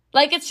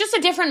 Like, it's just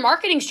a different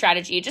marketing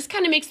strategy. It just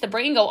kind of makes the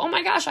brain go, oh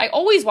my gosh, I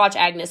always watch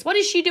Agnes. What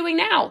is she doing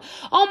now?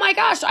 Oh my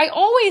gosh, I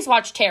always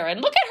watch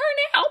Taryn. Look at her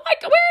now. Oh my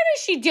God, where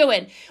is she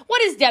doing?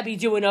 What is Debbie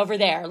doing over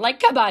there? Like,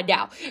 come on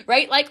now,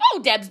 right? Like,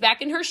 oh, Deb's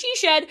back in her she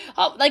shed.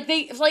 Oh, like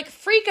they like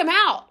freak them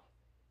out.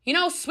 You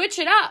know, switch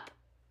it up.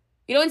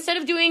 You know, instead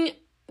of doing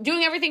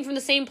everything from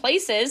the same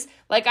places,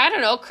 like, I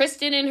don't know,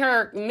 Kristen in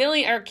her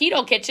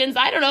keto kitchens,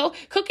 I don't know,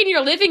 cook in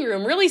your living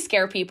room, really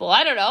scare people.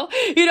 I don't know,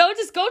 you know,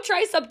 just go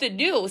try something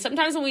new.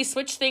 Sometimes when we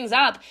switch things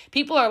up,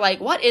 people are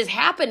like, what is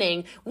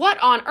happening? What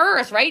on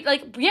earth, right?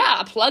 Like, yeah,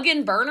 a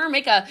plug-in burner,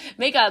 take a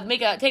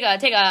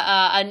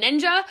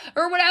Ninja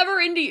or whatever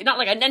into, not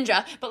like a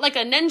Ninja, but like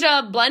a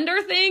Ninja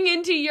blender thing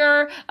into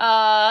your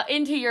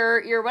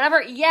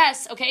whatever.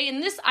 Yes. Okay.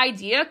 And this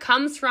idea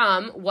comes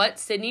from what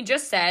Sydney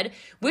just said,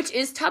 which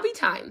is tubby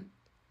time.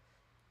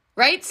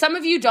 Right? Some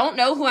of you don't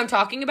know who I'm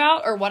talking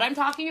about or what I'm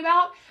talking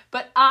about,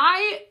 but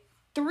I,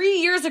 3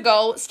 years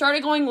ago,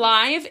 started going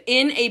live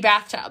in a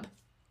bathtub.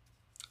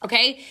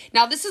 Okay?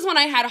 Now, this is when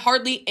I had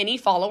hardly any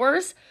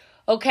followers.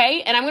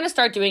 Okay? And I'm going to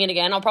start doing it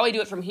again. I'll probably do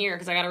it from here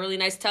because I got a really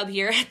nice tub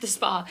here at the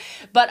spa.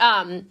 But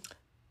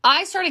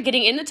I started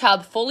getting in the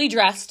tub fully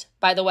dressed,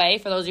 by the way,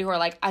 for those of you who are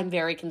like, I'm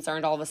very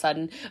concerned all of a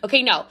sudden.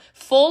 Okay, no,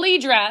 fully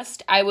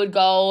dressed. I would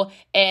go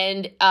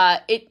and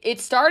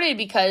it started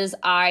because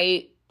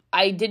I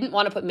didn't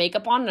want to put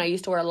makeup on, and I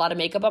used to wear a lot of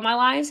makeup on my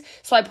lives.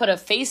 So I put a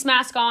face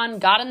mask on,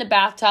 got in the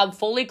bathtub,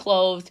 fully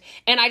clothed,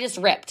 and I just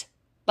ripped.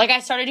 Like, I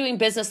started doing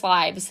business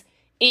lives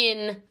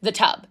in the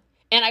tub,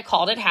 and I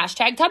called it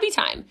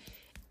 #TubbyTime.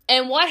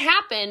 And what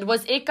happened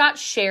was it got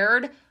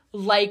shared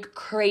like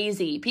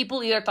crazy.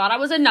 People either thought I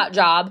was a nut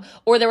job,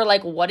 or they were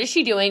like, what is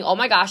she doing? Oh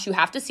my gosh, you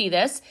have to see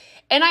this.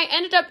 And I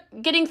ended up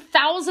getting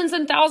thousands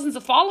and thousands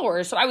of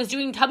followers. So I was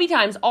doing tubby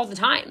times all the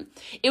time.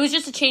 It was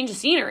just a change of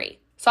scenery.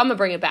 So I'm going to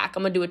bring it back.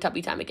 I'm going to do a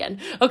tubby time again.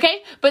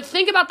 Okay? But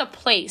think about the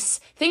place.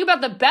 Think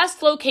about the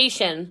best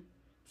location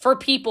for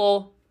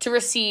people to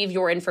receive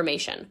your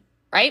information,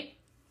 right?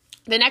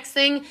 The next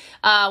thing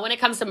when it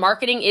comes to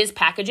marketing is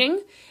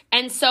packaging.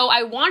 And so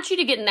I want you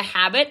to get in the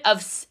habit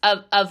of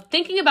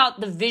thinking about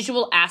the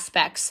visual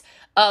aspects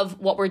of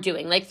what we're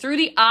doing, like through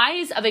the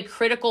eyes of a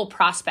critical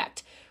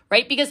prospect,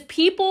 right? Because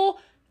people,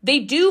 they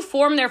do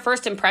form their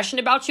first impression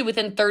about you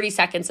within 30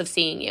 seconds of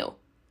seeing you,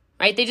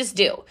 right? They just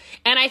do.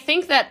 And I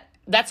think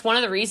that's one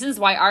of the reasons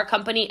why our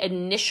company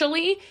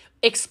initially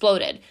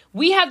exploded.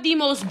 We have the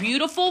most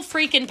beautiful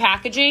freaking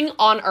packaging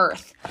on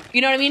earth.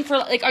 You know what I mean? For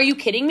like, are you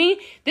kidding me?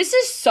 This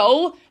is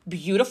so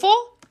beautiful.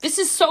 This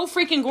is so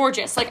freaking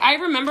gorgeous. Like, I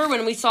remember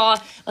when we saw,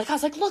 like, I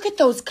was like, look at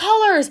those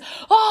colors.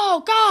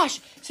 Oh gosh.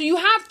 So you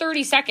have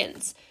 30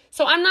 seconds.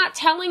 So I'm not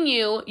telling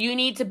you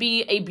need to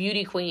be a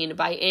beauty queen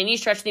by any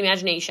stretch of the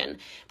imagination.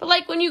 But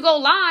like when you go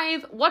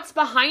live, what's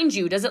behind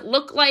you? Does it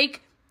look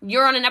like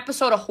you're on an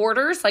episode of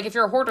Hoarders? Like, if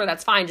you're a hoarder,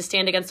 that's fine. Just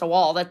stand against a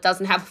wall that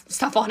doesn't have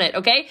stuff on it,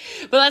 okay?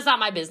 But that's not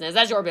my business.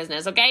 That's your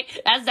business, okay?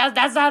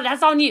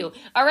 That's on you,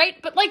 all right?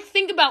 But like,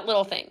 think about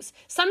little things.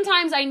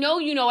 Sometimes I know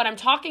you know what I'm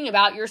talking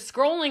about. You're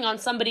scrolling on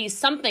somebody's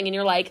something and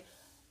you're like,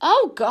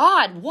 oh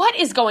God, what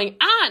is going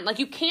on? Like,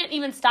 you can't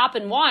even stop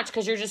and watch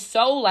because you're just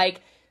so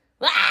like,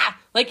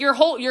 like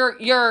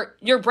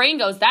your brain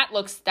goes,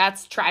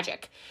 that's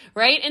tragic,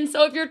 right? And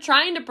so if you're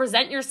trying to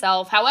present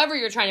yourself, however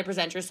you're trying to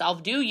present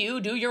yourself, do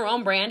your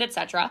own brand,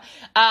 etc.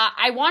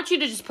 I want you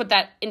to just put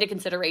that into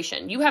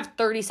consideration. You have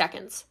 30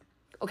 seconds,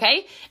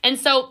 okay? And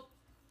so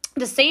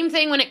the same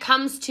thing when it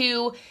comes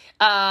to,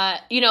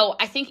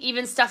 I think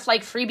even stuff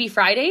like Freebie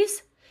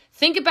Fridays.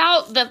 Think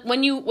about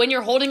when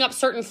you're holding up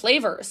certain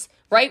flavors,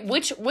 right?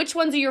 Which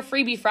ones of your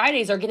Freebie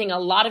Fridays are getting a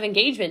lot of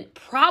engagement?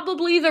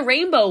 Probably the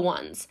rainbow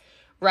ones,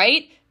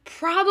 right?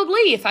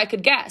 Probably, if I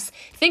could guess.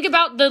 Think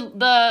about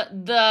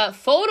the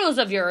photos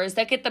of yours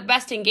that get the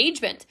best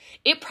engagement.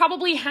 It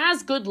probably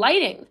has good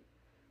lighting,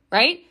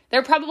 right?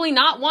 They're probably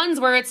not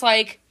ones where it's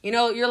like,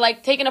 you're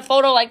like taking a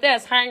photo like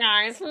this. Hi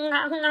guys.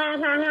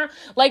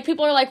 Like,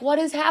 people are like, what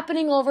is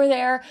happening over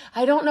there?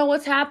 I don't know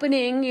what's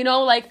happening.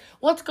 Like,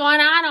 what's going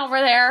on over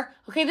there?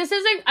 Okay, this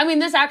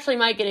actually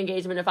might get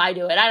engagement if I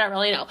do it. I don't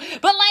really know.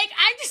 But like,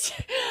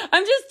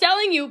 I'm just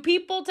telling you,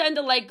 people tend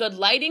to like good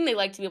lighting. They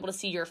like to be able to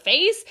see your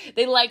face.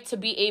 They like to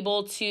be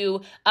able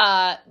to,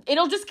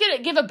 it'll just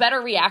give a better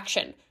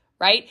reaction,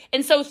 right?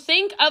 And so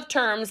think of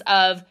terms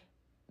of,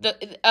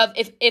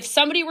 if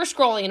somebody were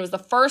scrolling and it was the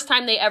first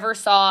time they ever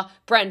saw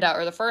Brenda,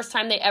 or the first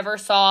time they ever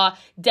saw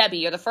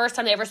Debbie, or the first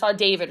time they ever saw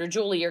David or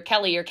Julie or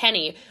Kelly or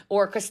Kenny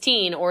or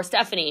Christine or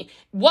Stephanie,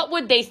 what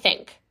would they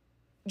think?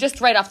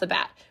 Just right off the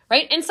bat,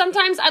 right? And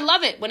sometimes I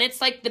love it when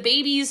it's like the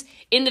babies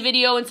in the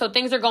video and so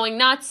things are going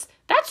nuts.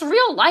 That's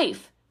real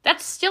life.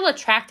 That's still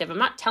attractive. I'm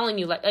not telling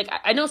you like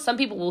I know some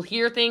people will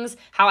hear things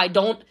how I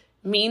don't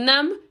mean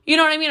them. You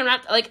know what I mean? I'm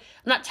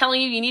not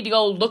telling you need to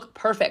go look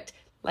perfect.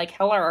 Like,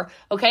 hello,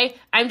 okay?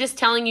 I'm just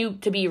telling you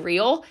to be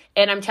real,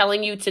 and I'm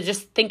telling you to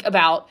just think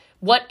about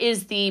what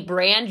is the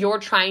brand you're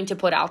trying to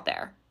put out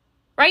there,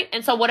 right?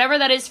 And so whatever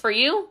that is for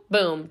you,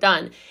 boom,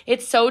 done.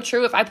 It's so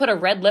true. If I put a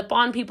red lip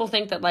on, people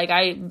think that like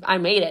I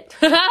made it.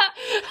 They're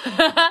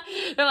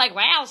like,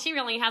 wow, she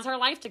really has her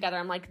life together.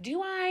 I'm like,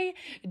 do I?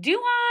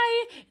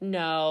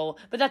 No,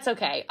 but that's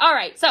okay. All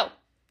right, so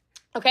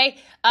okay.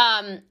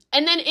 And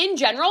then in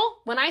general,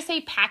 when I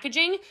say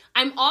packaging,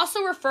 I'm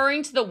also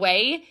referring to the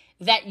way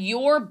that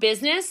your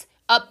business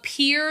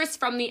appears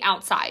from the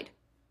outside.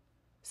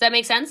 Does that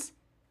make sense?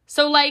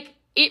 So like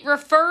it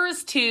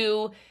refers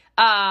to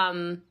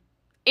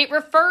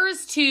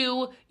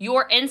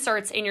your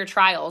inserts in your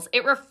trials.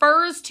 It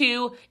refers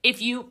to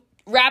if you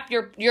wrap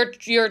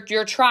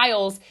your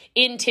trials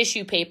in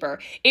tissue paper.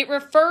 It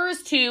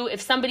refers to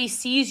if somebody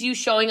sees you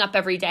showing up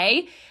every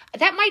day.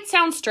 That might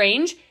sound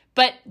strange,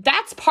 but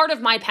that's part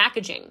of my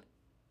packaging.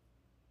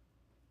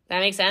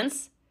 That makes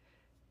sense?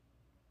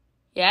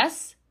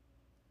 Yes?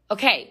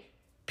 Okay.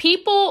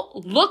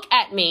 People look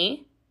at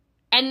me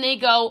and they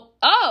go,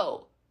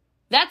 oh,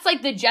 that's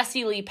like the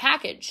Jessie Lee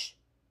package.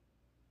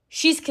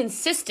 She's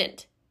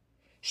consistent.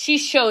 She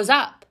shows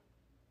up.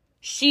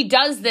 She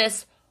does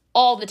this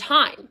all the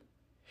time.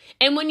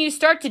 And when you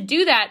start to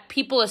do that,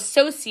 people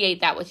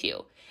associate that with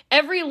you.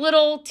 Every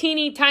little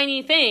teeny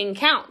tiny thing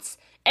counts.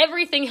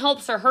 Everything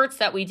helps or hurts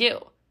that we do.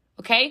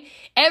 Okay?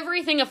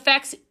 Everything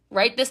affects,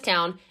 write this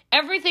down,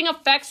 everything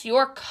affects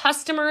your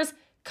customers'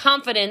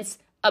 confidence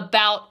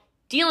about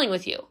dealing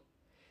with you.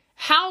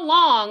 How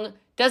long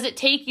does it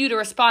take you to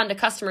respond to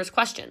customers'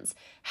 questions?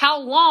 How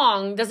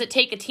long does it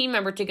take a team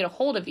member to get a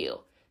hold of you?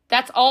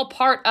 That's all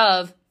part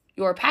of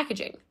your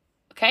packaging.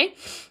 Okay?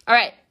 All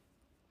right.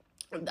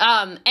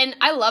 And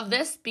I love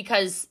this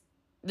because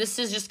this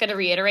is just going to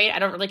reiterate. I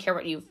don't really care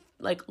what you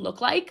like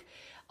look like.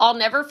 I'll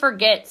never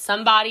forget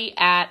somebody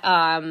at,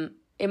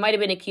 it might've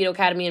been a Keto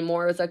Academy and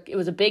more. It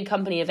was a big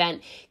company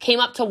event, came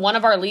up to one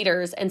of our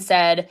leaders and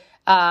said,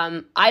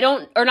 or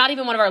not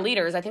even one of our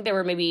leaders. I think they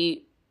were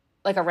maybe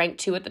like a rank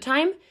 2 at the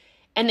time.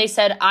 And they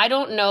said, I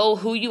don't know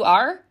who you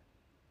are,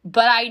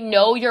 but I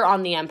know you're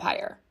on the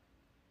Empire.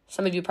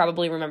 Some of you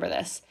probably remember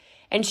this.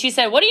 And she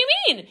said, what do you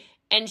mean?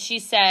 And she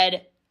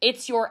said,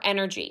 it's your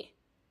energy.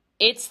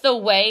 It's the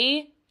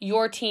way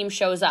your team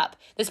shows up.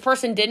 This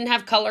person didn't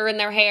have color in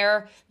their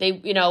hair. They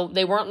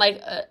weren't like,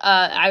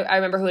 I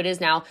remember who it is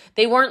now.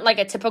 They weren't like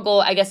a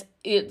typical, I guess,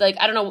 like,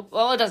 I don't know.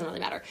 Well, it doesn't really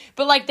matter.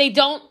 But like, they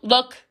don't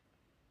look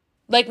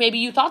like maybe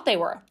you thought they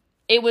were.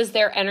 It was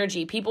their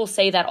energy. People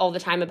say that all the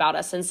time about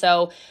us. And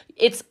so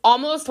it's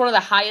almost one of the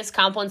highest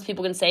compliments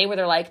people can say where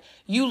they're like,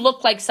 you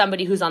look like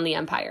somebody who's on the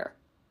Empire.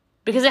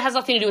 Because it has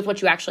nothing to do with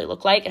what you actually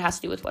look like. It has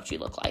to do with what you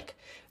look like,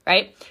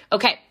 right?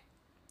 Okay.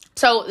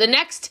 So the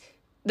next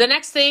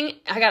thing,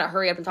 I got to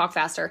hurry up and talk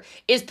faster,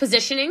 is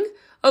positioning.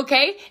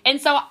 Okay. And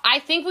so I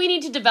think we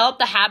need to develop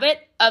the habit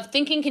of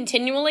thinking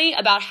continually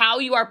about how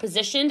you are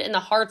positioned in the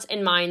hearts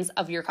and minds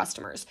of your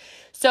customers.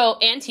 So,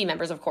 and team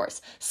members, of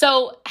course.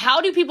 So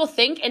how do people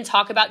think and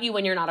talk about you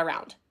when you're not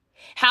around?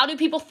 How do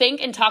people think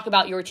and talk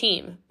about your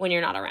team when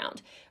you're not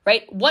around,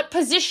 right? What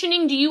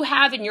positioning do you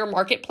have in your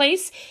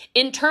marketplace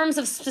in terms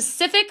of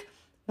specific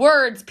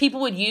words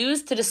people would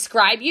use to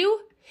describe you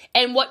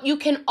and what you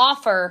can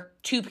offer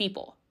to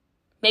people?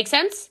 Make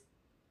sense?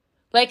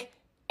 Like,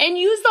 and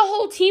use the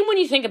whole team when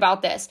you think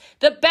about this.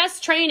 The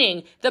best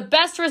training, the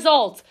best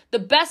results, the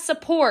best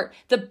support,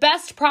 the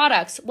best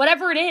products,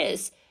 whatever it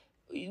is.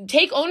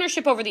 Take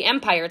ownership over the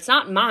Empire. It's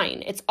not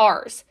mine. It's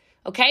ours.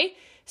 Okay?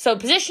 So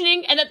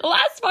positioning, and then the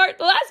last part.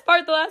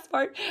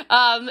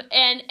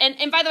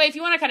 And by the way, if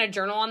you want to kind of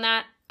journal on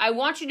that, I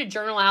want you to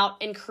journal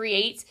out and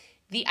create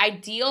the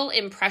ideal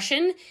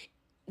impression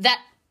that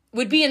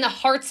would be in the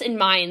hearts and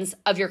minds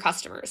of your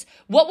customers.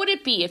 What would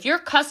it be if your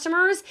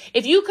customers,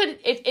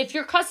 if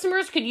your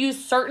customers could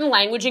use certain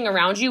languaging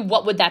around you,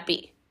 what would that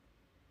be?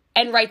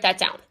 And write that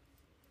down.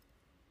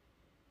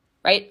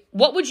 Right?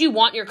 What would you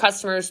want your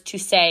customers to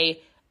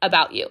say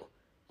about you?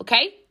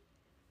 Okay?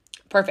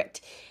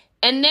 Perfect.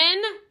 And then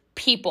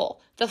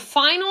people. The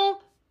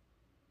final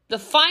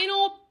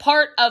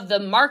part of the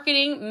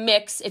marketing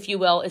mix, if you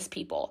will, is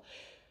people.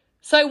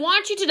 So I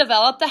want you to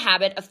develop the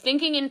habit of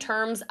thinking in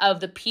terms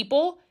of the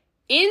people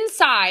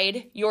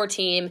inside your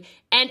team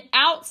and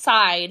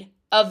outside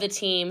of the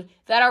team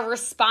that are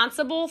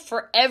responsible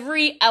for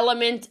every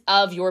element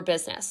of your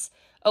business.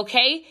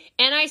 Okay?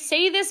 And I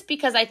say this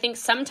because I think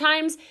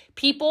sometimes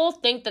people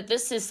think that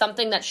this is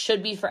something that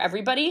should be for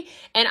everybody.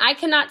 And I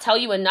cannot tell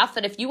you enough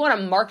that if you want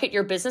to market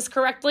your business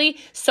correctly,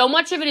 so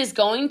much of it is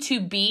going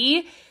to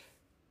be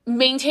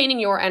maintaining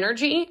your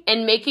energy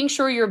and making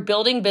sure you're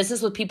building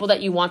business with people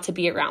that you want to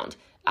be around,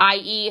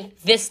 i.e.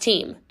 this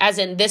team, as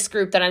in this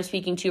group that I'm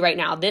speaking to right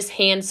now, this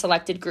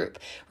hand-selected group,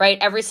 right?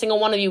 Every single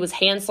one of you was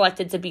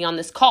hand-selected to be on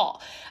this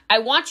call. I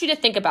want you to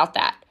think about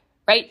that,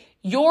 right?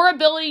 Your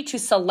ability to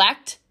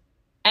select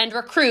and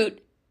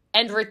recruit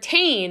and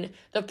retain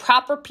the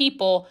proper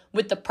people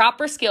with the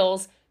proper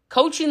skills,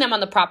 coaching them on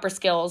the proper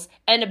skills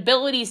and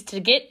abilities to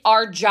get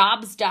our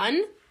jobs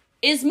done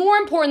is more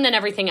important than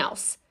everything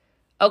else.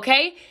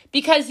 Okay?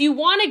 Because you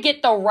want to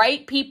get the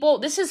right people.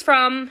 This is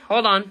from,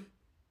 hold on.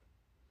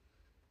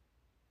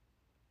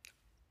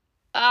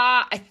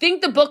 I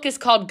think the book is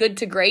called Good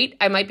to Great.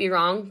 I might be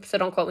wrong, so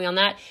don't quote me on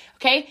that.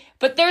 Okay?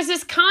 But there's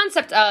this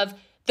concept of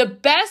the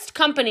best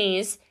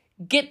companies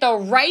get the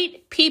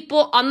right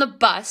people on the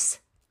bus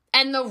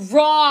and the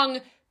wrong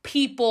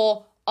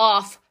people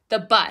off the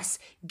bus.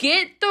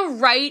 Get the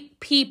right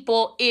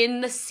people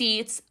in the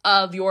seats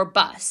of your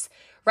bus,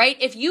 right?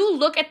 If you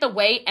look at the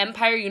way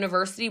Empire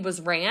University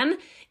was ran,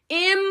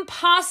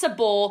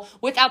 impossible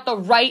without the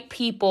right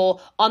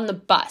people on the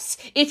bus.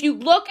 If you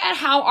look at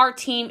how our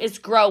team is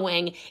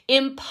growing,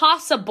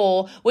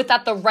 impossible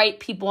without the right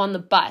people on the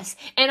bus.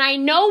 And I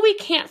know we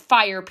can't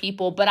fire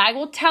people, but I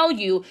will tell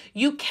you,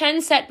 you can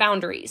set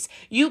boundaries.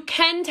 You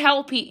can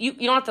tell people, you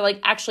don't have to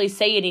like actually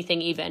say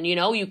anything even,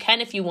 you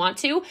can if you want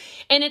to.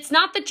 And it's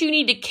not that you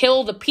need to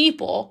kill the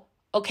people,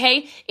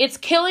 okay? It's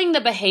killing the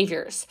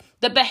behaviors.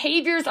 The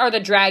behaviors are the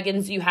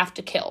dragons you have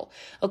to kill,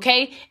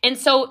 okay? And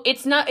so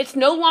it's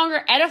no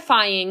longer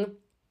edifying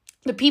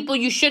the people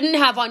you shouldn't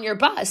have on your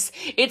bus.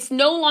 It's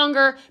no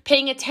longer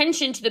paying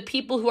attention to the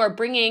people who are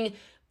bringing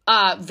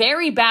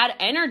very bad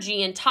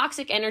energy and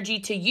toxic energy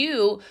to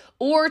you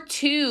or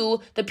to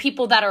the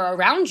people that are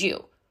around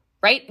you,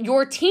 right?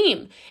 Your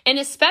team. And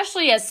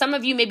especially as some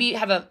of you maybe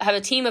have a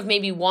team of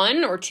maybe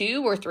 1 or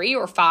 2 or 3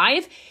 or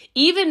 5,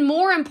 even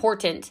more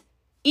important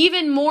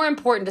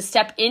to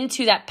step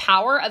into that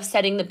power of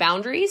setting the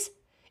boundaries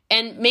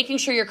and making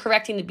sure you're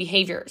correcting the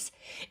behaviors.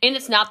 And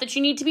it's not that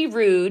you need to be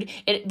rude,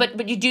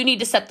 but you do need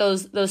to set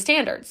those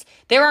standards.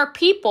 There are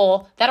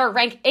people that are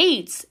rank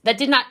 8s that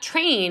did not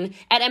train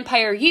at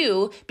Empire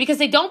U because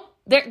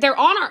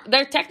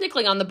they're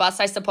technically on the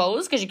bus, I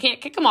suppose, because you can't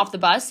kick them off the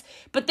bus,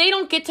 but they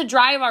don't get to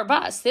drive our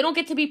bus. They don't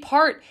get to be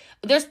part.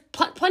 There's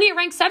plenty of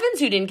rank 7s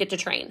who didn't get to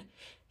train.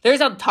 There's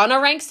a ton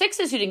of rank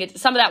 6s who didn't get to.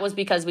 Some of that was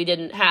because we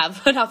didn't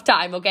have enough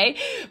time, okay?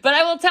 But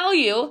I will tell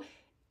you,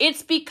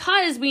 it's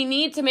because we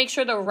need to make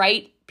sure the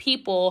right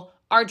people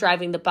are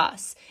driving the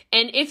bus.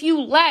 And if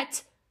you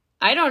let,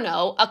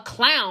 a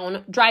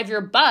clown drive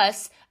your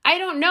bus,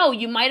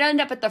 you might end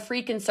up at the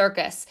freaking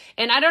circus.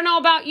 And I don't know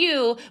about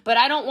you, but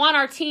I don't want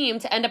our team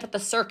to end up at the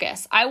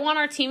circus. I want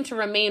our team to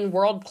remain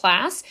world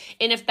class.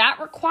 And if that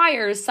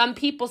requires some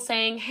people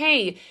saying,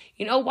 hey,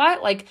 you know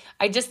what? Like,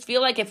 I just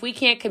feel like if we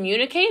can't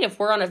communicate, if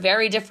we're on a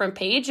very different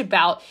page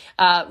about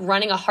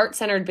running a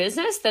heart-centered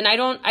business, then I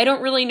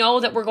don't really know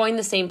that we're going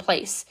the same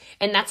place.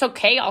 And that's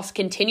okay. I'll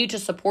continue to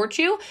support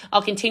you.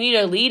 I'll continue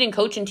to lead and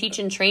coach and teach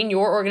and train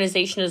your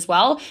organization as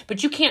well.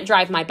 But you can't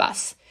drive my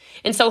bus.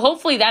 And so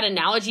hopefully that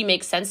analogy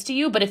makes sense to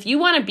you. But if you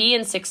want to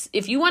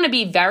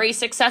be very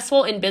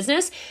successful in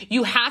business,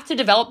 you have to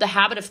develop the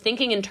habit of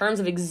thinking in terms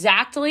of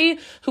exactly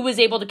who is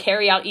able to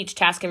carry out each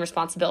task and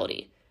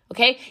responsibility.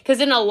 Okay? Because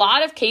in a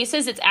lot of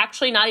cases, it's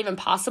actually not even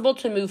possible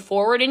to move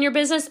forward in your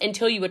business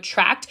until you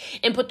attract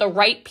and put the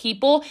right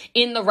people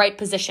in the right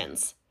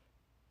positions.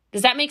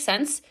 Does that make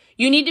sense?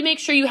 You need to make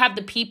sure you have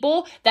the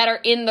people that are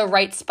in the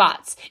right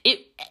spots.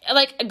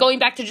 Going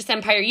back to just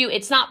Empire U,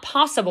 it's not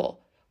possible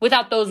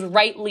without those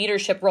right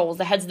leadership roles,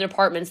 the heads of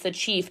departments, the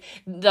chief,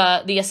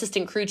 the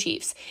assistant crew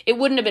chiefs. It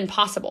wouldn't have been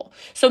possible.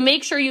 So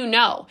make sure you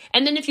know.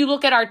 And then if you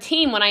look at our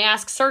team, when I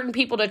ask certain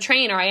people to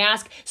train or I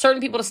ask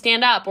certain people to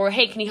stand up or,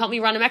 hey, can you help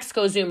me run a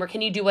Mexico Zoom or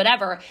can you do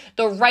whatever?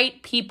 The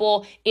right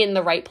people in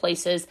the right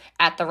places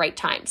at the right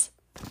times.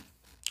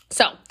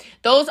 So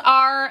those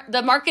are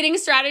the marketing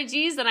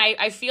strategies, and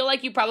I feel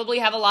like you probably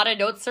have a lot of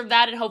notes of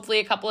that and hopefully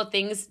a couple of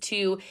things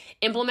to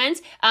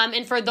implement.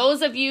 And for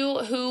those of you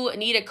who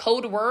need a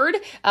code word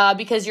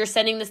because you're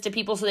sending this to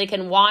people so they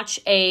can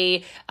watch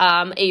a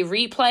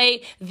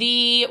replay,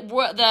 the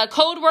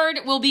code word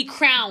will be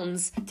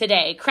crowns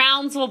today.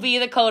 Crowns will be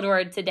the code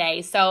word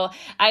today. So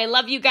I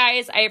love you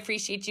guys. I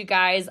appreciate you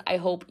guys. I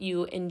hope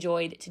you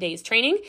enjoyed today's training.